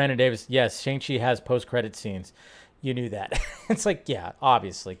love that Brandon Davis. Yes, Shang-Chi has post-credit scenes. You knew that. It's like, yeah,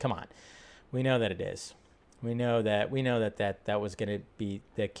 obviously. Come on. We know that it is. We know that was going to be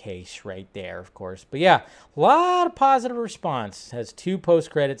the case right there, of course. But yeah, a lot of positive response. Has 2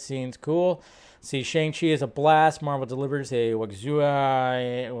 post-credit scenes. Cool. See, Shang-Chi is a blast. Marvel delivers a what?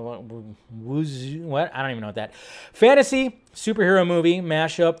 I don't even know what that. Fantasy superhero movie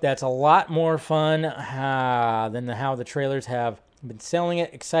mashup that's a lot more fun than how the trailers have been selling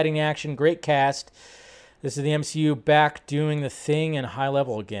it. Exciting action, great cast. This is the MCU back doing the thing in high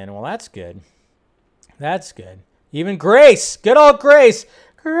level again. Well, that's good. That's good. Even Grace, good old Grace.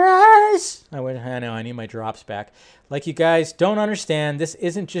 Grace! I know, I need my drops back. Like you guys don't understand, this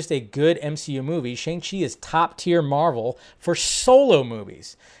isn't just a good MCU movie. Shang-Chi is top tier Marvel for solo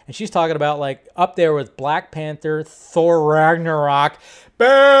movies. And she's talking about like up there with Black Panther, Thor Ragnarok.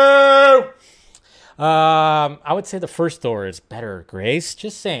 Boo! I would say the first Thor is better, Grace.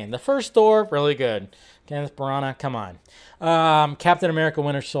 Just saying. The first Thor, really good. Kenneth Branagh, come on. Captain America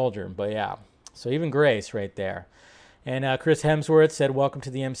Winter Soldier, but yeah. So even Grace right there. And Chris Hemsworth said, welcome to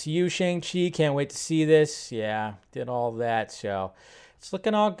the MCU, Shang-Chi. Can't wait to see this. Yeah, did all that. So it's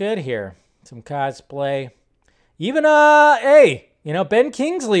looking all good here. Some cosplay. Even, Ben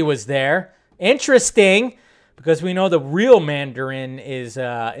Kingsley was there. Interesting, because we know the real Mandarin is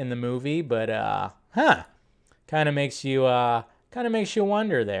in the movie. But, kind of makes you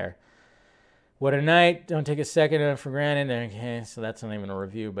wonder there. What a night. Don't take a second for granted. Okay, so that's not even a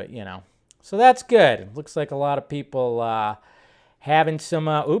review, but, So that's good. Looks like a lot of people having some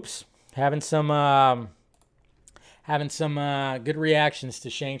good reactions to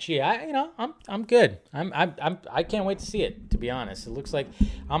Shang-Chi. I'm good. I can't wait to see it. To be honest, it looks like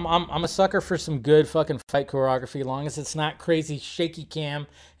I'm a sucker for some good fucking fight choreography. As long as it's not crazy shaky cam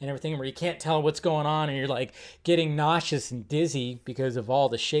and everything where you can't tell what's going on and you're like getting nauseous and dizzy because of all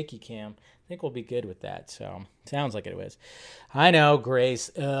the shaky cam. I think we'll be good with that. So sounds like it was. I know, Grace.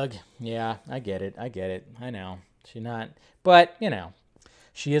 Ugh. Yeah, I get it. I know. She's not, but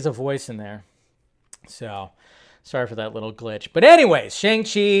she is a voice in there. So sorry for that little glitch. But anyways,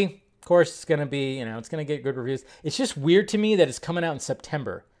 Shang-Chi, of course, it's gonna be, it's gonna get good reviews. It's just weird to me that it's coming out in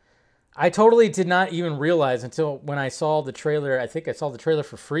September. I totally did not even realize until when I saw the trailer. I think I saw the trailer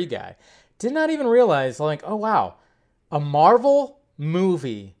for Free Guy. Did not even realize, like, oh wow, a Marvel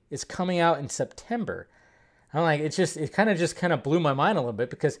movie is coming out in September. I'm like, it kind of blew my mind a little bit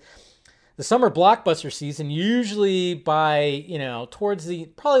because the summer blockbuster season, usually by, towards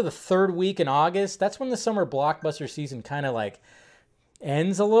probably the third week in August, that's when the summer blockbuster season kind of like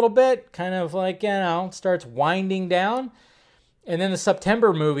ends a little bit, kind of like, starts winding down. And then the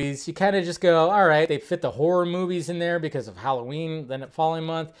September movies, you kind of just go, all right, they fit the horror movies in there because of Halloween, then the following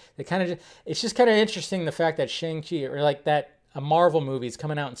month. It's just kind of interesting the fact that Shang-Chi, or like that, a Marvel movie is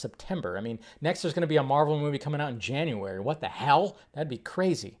coming out in September. I mean, next there's going to be a Marvel movie coming out in January. What the hell? That'd be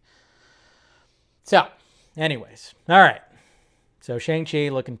crazy. So, anyways. All right. So Shang-Chi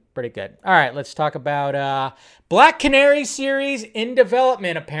looking pretty good. All right, let's talk about Black Canary series in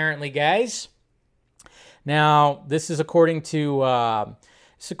development, apparently, guys. Now, this is according to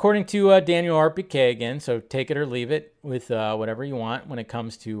Daniel RPK again. So take it or leave it with whatever you want when it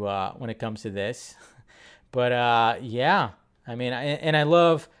comes to this. But yeah, I mean, I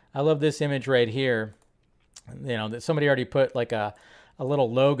love this image right here. You know, that somebody already put like a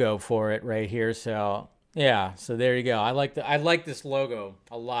little logo for it right here. So yeah, so there you go. I like this logo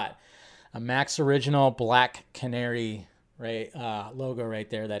a lot. A Max Original Black Canary logo right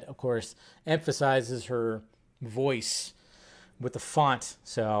there. That of course emphasizes her voice with the font.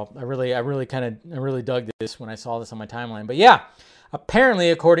 So I really dug this when I saw this on my timeline. But yeah, apparently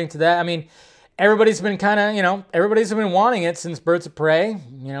according to that, I mean, everybody's been wanting it since Birds of Prey.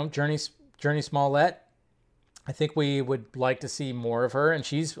 You know, Journey Smollett. I think we would like to see more of her, and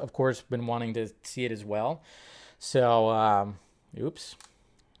she's of course been wanting to see it as well. So, oops,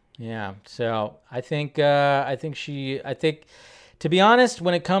 yeah. So I think to be honest,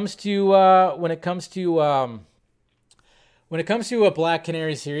 when it comes to a Black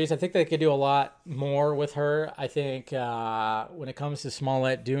Canary series, I think they could do a lot more with her. I think when it comes to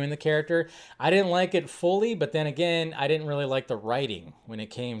Smollett doing the character, I didn't like it fully, but then again, I didn't really like the writing when it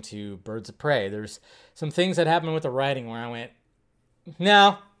came to Birds of Prey. There's some things that happened with the writing where I went,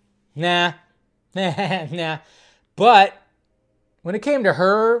 no, nah. But when it came to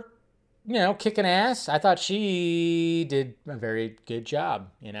her, you know, kicking ass, I thought she did a very good job,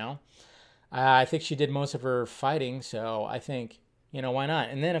 you know. I think she did most of her fighting, so I think, you know, why not?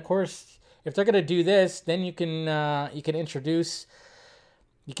 And then, of course, if they're gonna do this, then you can introduce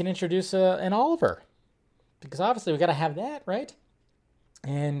an Oliver, because obviously we got to have that, right?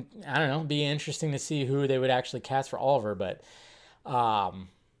 And I don't know, it'd be interesting to see who they would actually cast for Oliver. But I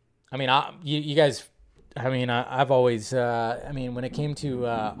mean, you guys, I mean, I've always, I mean, when it came to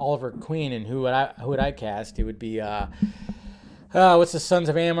Oliver Queen and who would I cast, it would be. What's the Sons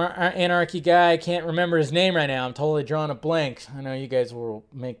of Anarchy guy? I can't remember his name right now. I'm totally drawing a blank. I know you guys will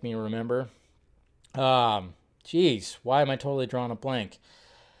make me remember. Jeez, why am I totally drawing a blank?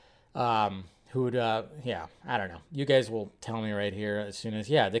 Yeah, I don't know. You guys will tell me right here as soon as,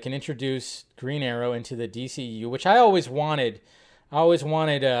 yeah, they can introduce Green Arrow into the DCU, which I always wanted. I always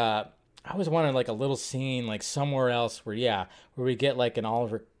wanted like a little scene, like somewhere else where we get like an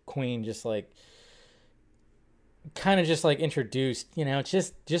Oliver Queen, just like, kind of just like introduced, you know,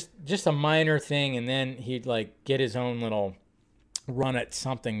 just a minor thing, and then he'd like get his own little run at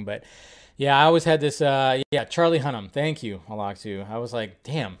something. But yeah, I always had this Charlie Hunnam, thank you, Alaksu. I was like,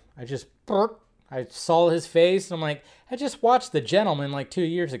 damn, I saw his face and I'm like, I just watched The Gentleman like 2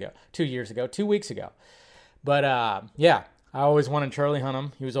 weeks ago. But yeah, I always wanted Charlie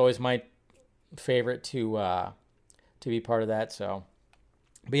Hunnam. He was always my favorite to be part of that. So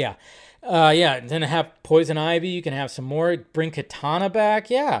but yeah, then have Poison Ivy. You can have some more. Bring Katana back.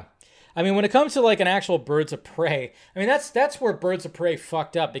 Yeah, I mean, when it comes to like an actual Birds of Prey, I mean that's where Birds of Prey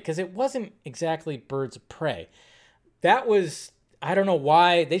fucked up, because it wasn't exactly Birds of Prey. That was, I don't know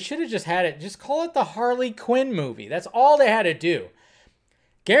why they should have just call it the Harley Quinn movie. That's all they had to do.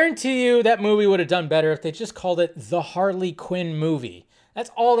 Guarantee you that movie would have done better if they just called it the Harley Quinn movie. That's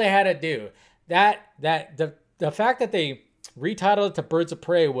all they had to do. The fact that they retitled it to Birds of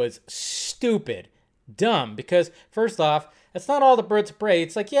Prey was stupid, dumb, because first off, it's not all the Birds of Prey.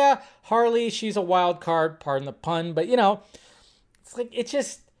 It's like, yeah, Harley, she's a wild card, pardon the pun, but you know, it's like,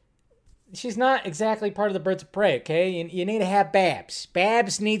 she's not exactly part of the Birds of Prey, okay? You need to have Babs.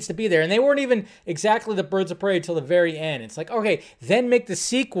 Babs needs to be there, and they weren't even exactly the Birds of Prey until the very end. It's like, okay, then make the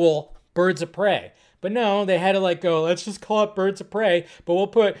sequel Birds of Prey. But no, they had to like go, let's just call it Birds of Prey, but we'll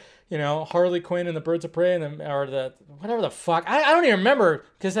put, you know, Harley Quinn and the Birds of Prey and the whatever the fuck. I don't even remember,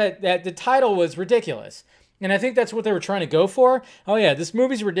 because that the title was ridiculous. And I think that's what they were trying to go for. Oh yeah, this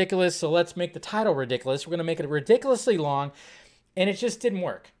movie's ridiculous, so let's make the title ridiculous. We're going to make it ridiculously long. And it just didn't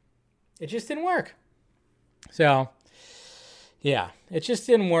work. It just didn't work. So, yeah, it just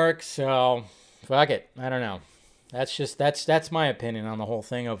didn't work. So, fuck it. I don't know. That's my opinion on the whole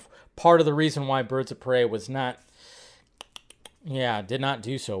thing, of part of the reason why Birds of Prey was not, did not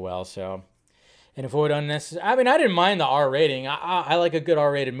do so well. So, and if it would unnecessary, I mean, I didn't mind the R rating. I like a good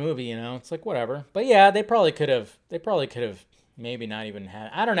R-rated movie, you know. It's like whatever. But yeah, they probably could have maybe not even had.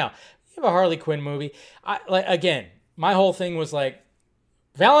 I don't know. You have a Harley Quinn movie. Again, my whole thing was like,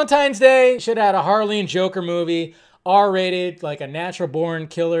 Valentine's Day should have had a Harley and Joker movie, R-rated, like a Natural Born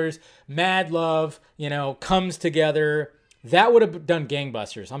Killers, Mad Love, you know, comes together. That would have done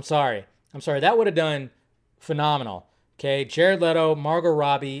gangbusters. I'm sorry. That would have done phenomenal. Okay, Jared Leto, Margot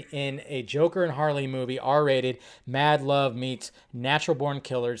Robbie in a Joker and Harley movie, R-rated, Mad Love meets Natural Born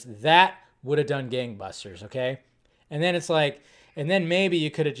Killers. That would have done gangbusters, okay? And then it's like, and then maybe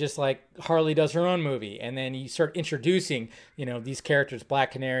you could have just like Harley does her own movie, and then you start introducing, these characters, Black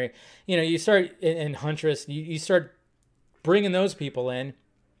Canary, you start in Huntress, you start bringing those people in.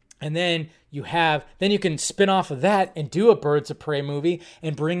 And then you can spin off of that and do a Birds of Prey movie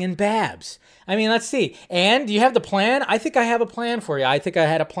and bring in Babs. I mean, let's see. And do you have the plan? I think I have a plan for you. I think I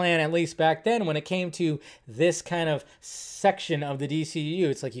had a plan at least back then when it came to this kind of section of the DCU.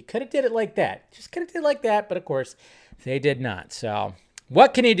 It's like you could have did it like that. Just could have did it like that. But of course, they did not. So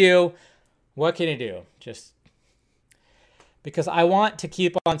what can you do? What can you do? Just because I want to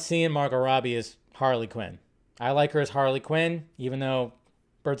keep on seeing Margot Robbie as Harley Quinn. I like her as Harley Quinn, even though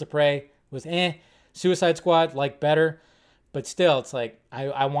Birds of Prey was Suicide Squad, better. But still, it's like,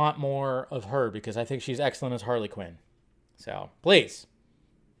 I want more of her because I think she's excellent as Harley Quinn. So, please.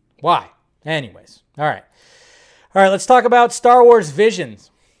 Why? Anyways. All right, let's talk about Star Wars Visions.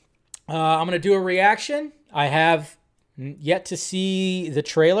 I'm going to do a reaction. I have yet to see the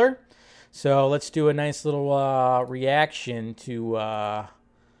trailer. So, let's do a nice little reaction to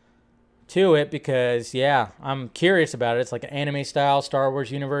it because I'm curious about it. It's like an anime style Star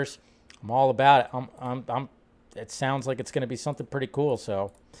Wars universe. I'm all about it. It sounds like it's going to be something pretty cool.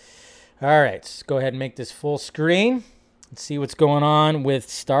 So, all right, let's go ahead and make this full screen. Let's see what's going on with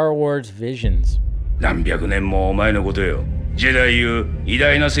Star Wars Visions. 何百年も前のことよ。ジェダイいう偉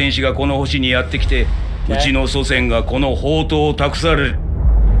大な戦士がこの星にやってきて、うちの祖先がこの宝刀を託される。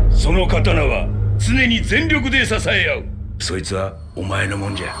その刀は常に全力で支え合う。そいつはお前のも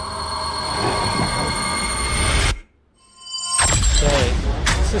んじゃ。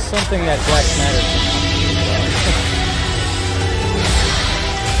This is something that Black Matter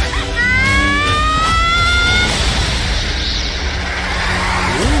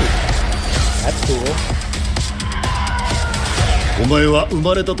That's cool. お前は生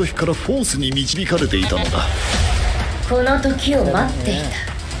まれた時からフォースに導かれていたのだ。この時を待っていた。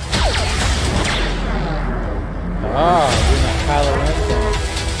ああ、Kylo Ren.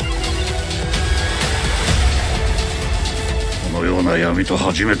 このような闇と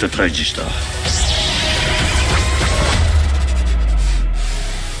初めて対峙した。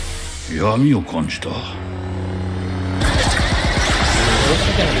闇を感じた。い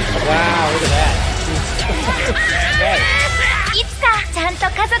つかちゃんと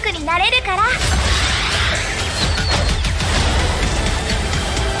家族になれるから。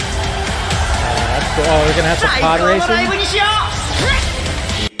Oh, we're gonna have some pod racing.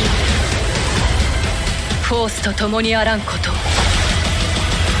 フォースと共にあらんこと。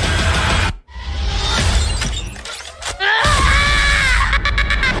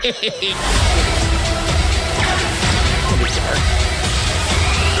Is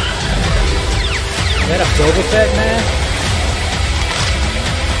that a Boba Fett, man?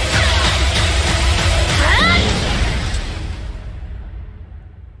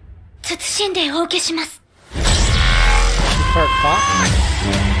 Part Fox?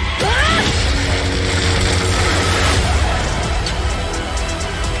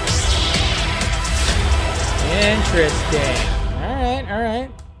 Interesting.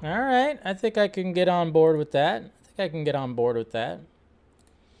 All right. I think I can get on board with that.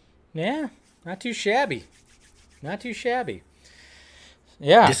 Yeah, not too shabby.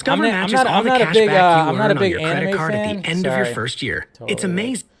 Yeah, Discover matches all the cashback you earn on your credit card at the end of your first year. Totally. It's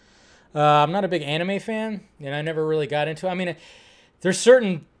amazing. I'm not a big anime fan, and I never really got into it. I mean, there's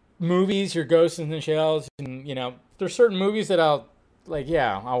certain movies, your Ghost in the Shells, and, there's certain movies that I'll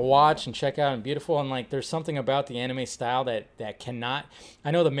watch and check out and beautiful, and, there's something about the anime style that cannot...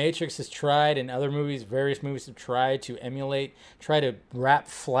 I know The Matrix has tried, and other movies, various movies have tried to try to wrap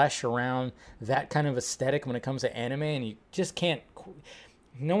flesh around that kind of aesthetic when it comes to anime, and you just can't...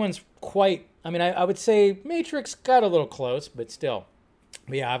 No one's quite... I mean, I would say Matrix got a little close, but still...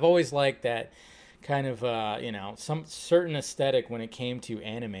 But yeah, I've always liked that kind of, some certain aesthetic when it came to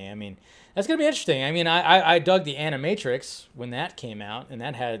anime. I mean, that's going to be interesting. I mean, I dug the Animatrix when that came out, and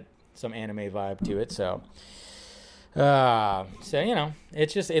that had some anime vibe to it. So it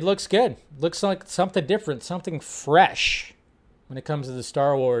looks good. Looks like something different, something fresh when it comes to the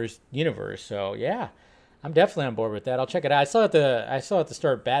Star Wars universe. So, yeah, I'm definitely on board with that. I'll check it out. I saw at the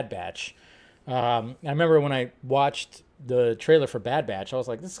start Bad Batch. I remember when I watched the trailer for Bad Batch, I was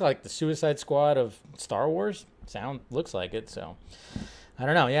like, this is like the Suicide Squad of Star Wars. Looks like it. So I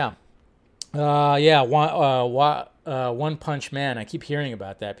don't know. Yeah. One Punch Man. I keep hearing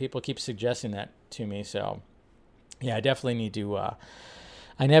about that. People keep suggesting that to me. So yeah, I definitely need to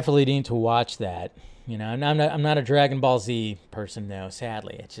watch that. You know, I'm not a Dragon Ball Z person, though,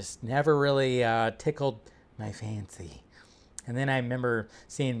 sadly. It just never really tickled my fancy. And then I remember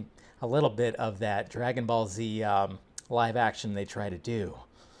seeing a little bit of that Dragon Ball Z live action they try to do.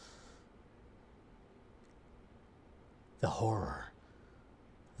 The horror.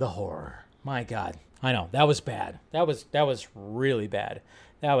 My God. I know, that was bad. That was really bad.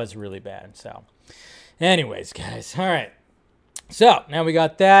 That was really bad. So, anyways, guys. All right. So, now we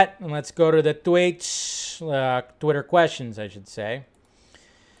got that. And let's go to the Twitter questions, I should say.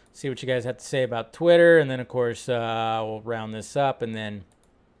 See what you guys have to say about Twitter. And then, of course, we'll round this up. And then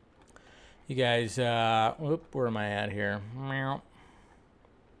you guys, where am I at here?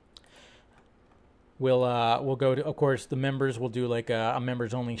 We'll go to, of course, the members will do like a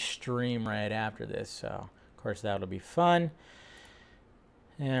members only stream right after this. So, of course, that'll be fun.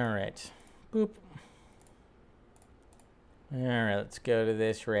 All right. Boop. All right, let's go to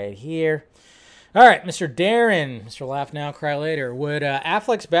this right here. All right, Mr. Darren, Mr. Laugh Now, Cry Later. Would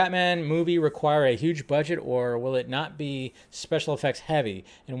Affleck's Batman movie require a huge budget, or will it not be special effects heavy?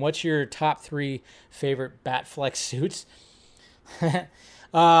 And what's your top 3 favorite Batfleck suits? It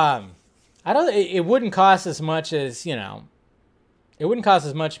wouldn't cost as much as, you know, it wouldn't cost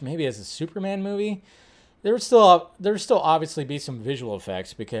as much maybe as a Superman movie. There would still obviously be some visual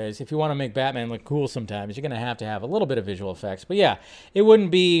effects, because if you want to make Batman look cool sometimes, you're going to have a little bit of visual effects. But yeah, it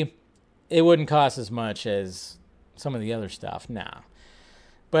wouldn't cost as much as some of the other stuff. Nah.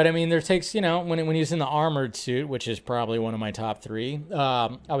 But I mean, there takes, you know, when he was in the armored suit, which is probably one of my top 3,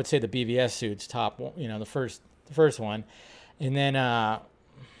 I would say the BVS suit's top, you know, the first one. And then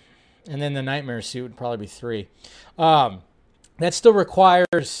the Nightmare suit would probably be 3. That still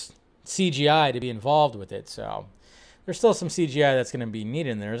requires CGI to be involved with it, so there's still some CGI that's going to be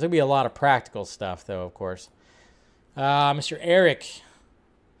needed in there. There's going to be a lot of practical stuff, though, of course. Mr. Eric,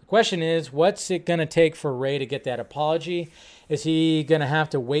 the question is, what's it going to take for Ray to get that apology? Is he going to have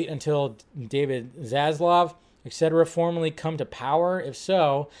to wait until David Zaslav, etc., formally come to power? If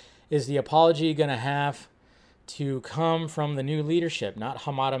so, is the apology going to have to come from the new leadership, not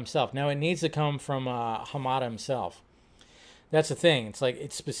Hamada himself? No, it needs to come from Hamada himself. That's the thing. It's like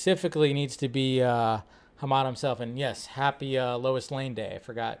it specifically needs to be Hamada himself. And yes, happy Lois Lane Day. I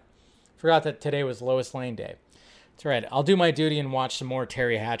forgot that today was Lois Lane Day. That's right. I'll do my duty and watch some more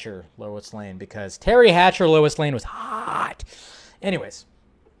Terry Hatcher Lois Lane, because Terry Hatcher Lois Lane was hot. Anyways,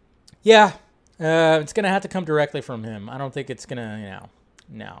 yeah, it's gonna have to come directly from him. I don't think it's gonna,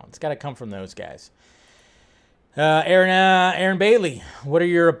 no, it's got to come from those guys. Aaron Bailey, what are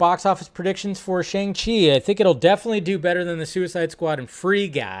your box office predictions for Shang-Chi? I think it'll definitely do better than the Suicide Squad and Free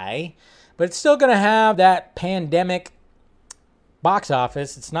Guy, but it's still going to have that pandemic box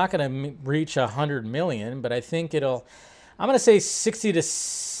office. It's not going to reach 100 million, but I think I'm going to say 60 to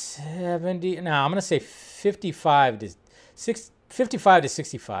 70. No, I'm going to say 55 to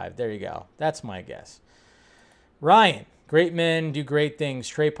 65. There you go. That's my guess. Ryan, great men do great things.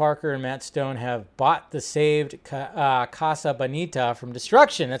 Trey Parker and Matt Stone have bought the saved Casa Bonita from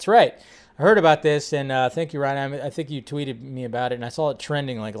destruction. That's right. I heard about this, and thank you, Ryan. I think you tweeted me about it, and I saw it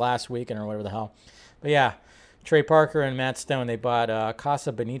trending like last weekend or whatever the hell. But yeah, Trey Parker and Matt Stone, they bought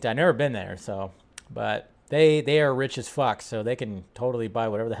Casa Bonita. I've never been there, but they are rich as fuck, so they can totally buy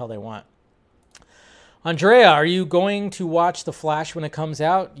whatever the hell they want. Andrea, are you going to watch The Flash when it comes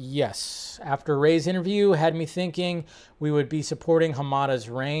out? Yes. After Ray's interview had me thinking we would be supporting Hamada's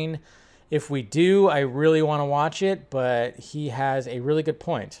reign. If we do, I really want to watch it, but he has a really good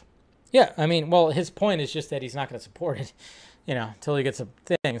point. Yeah, I mean, well, his point is just that he's not going to support it, until he gets a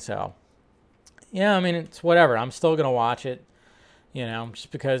thing, so. Yeah, I mean, it's whatever. I'm still going to watch it, just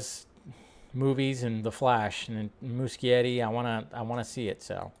because movies and The Flash and Muschietti, I want to see it,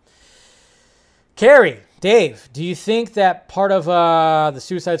 so. Carrie, Dave, do you think that part of the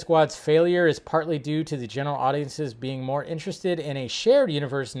Suicide Squad's failure is partly due to the general audiences being more interested in a shared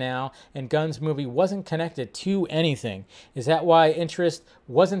universe now, and Gunn's movie wasn't connected to anything? Is that why interest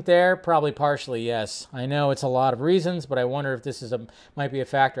wasn't there? Probably partially, yes. I know it's a lot of reasons, but I wonder if this might be a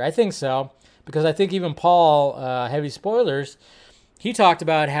factor. I think so, because I think even Paul, heavy spoilers, he talked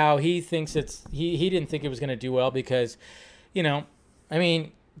about how he thinks he didn't think it was going to do well because,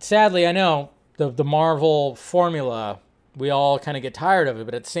 sadly, I know, the Marvel formula, we all kind of get tired of it,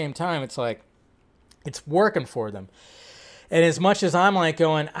 but at the same time, it's like, it's working for them. And as much as I'm like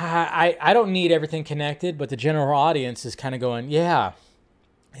going, I don't need everything connected, but the general audience is kind of going, yeah,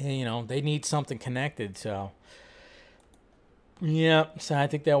 they need something connected. So, yeah, so I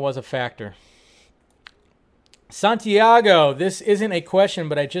think that was a factor. Santiago, this isn't a question,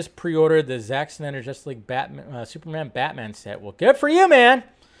 but I just pre-ordered the Zack Snyder Justice League Superman Batman set. Well, good for you, man.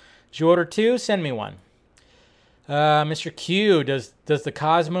 Did you order 2? Send me one. Mr. Q, does the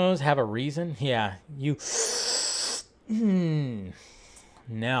Cosmos have a reason? Yeah, you...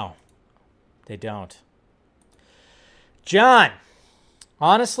 No, they don't. John,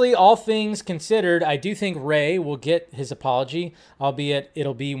 honestly, all things considered, I do think Ray will get his apology, albeit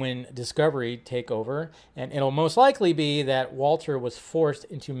it'll be when Discovery take over, and it'll most likely be that Walter was forced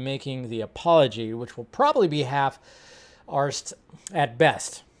into making the apology, which will probably be half-arsed at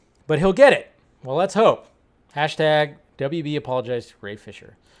best. But he'll get it. Well, let's hope. Hashtag WB apologize to Ray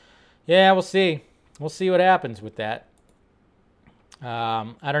Fisher. Yeah, we'll see. We'll see what happens with that.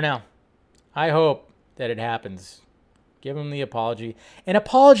 I don't know. I hope that it happens. Give him the apology. And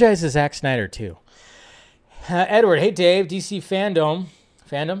apologize to Zack Snyder, too. Edward, hey, Dave. DC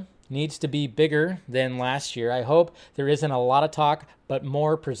fandom needs to be bigger than last year. I hope there isn't a lot of talk, but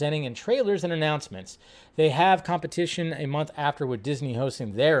more presenting in trailers and announcements. They have competition a month after with Disney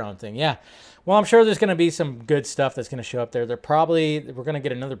hosting their own thing. Yeah. Well, I'm sure there's going to be some good stuff that's going to show up there. We're going to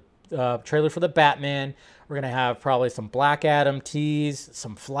get another trailer for the Batman. We're going to have probably some Black Adam tease,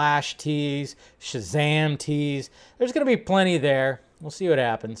 some Flash tease, Shazam tease. There's going to be plenty there. We'll see what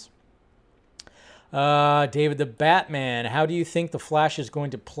happens. David the Batman, how do you think the Flash is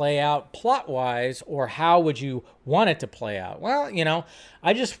going to play out plot-wise, or how would you want it to play out? Well, you know,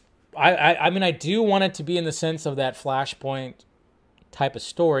 I mean, I do want it to be in the sense of that Flashpoint type of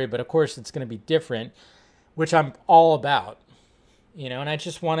story, but of course it's going to be different, which I'm all about, you know, and I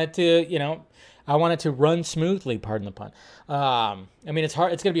just want it to, you know, I want it to run smoothly, pardon the pun. I mean, it's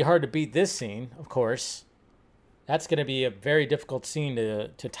going to be hard to beat this scene, of course. That's going to be a very difficult scene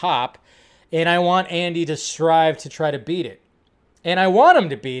to top, and I want Andy to strive to try to beat it. And I want him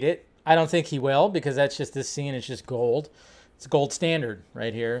to beat it. I don't think he will, because that's just, this scene is just gold. It's gold standard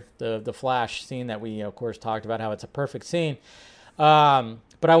right here, the Flash scene that we, of course, talked about, how it's a perfect scene.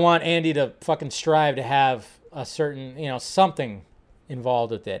 But I want Andy to fucking strive to have a certain, you know, something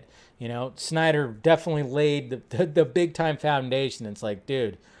involved with it. You know, Snyder definitely laid the big time foundation. It's like,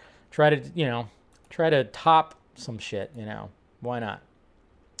 dude, try to top some shit, you know. Why not?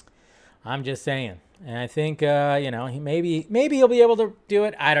 I'm just saying. And I think, you know, maybe he'll be able to do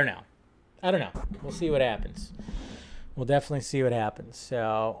it. I don't know. We'll see what happens. We'll definitely see what happens.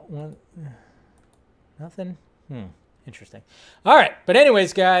 So, nothing? Interesting. All right. But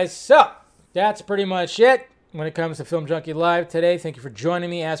anyways, guys, so that's pretty much it when it comes to Film Junkie Live today. Thank you for joining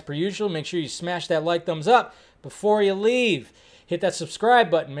me as per usual. Make sure you smash that like, thumbs up before you leave. Hit that subscribe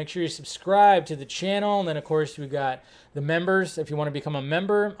button. Make sure you subscribe to the channel. And then, of course, we got the members. If you want to become a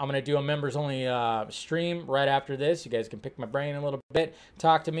member, I'm going to do a members-only stream right after this. You guys can pick my brain a little bit.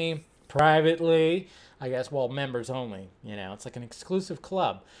 Talk to me privately. I guess, well, members only. You know, it's like an exclusive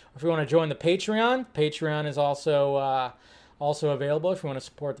club. If you want to join the Patreon is also available if you want to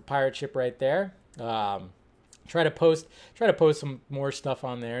support the pirate ship right there. Try to post some more stuff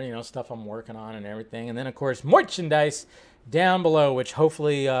on there, you know, stuff I'm working on and everything. And then, of course, merchandise down below, which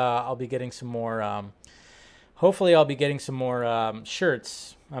hopefully I'll be getting some more. Hopefully I'll be getting some more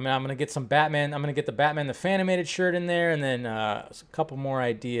shirts. I mean, I'm gonna get some Batman. I'm gonna get the Batman the Fanimated shirt in there, and then a couple more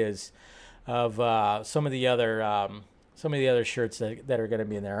ideas of some of the other shirts that are gonna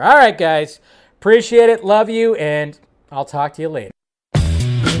be in there. All right, guys, appreciate it, love you, and I'll talk to you later.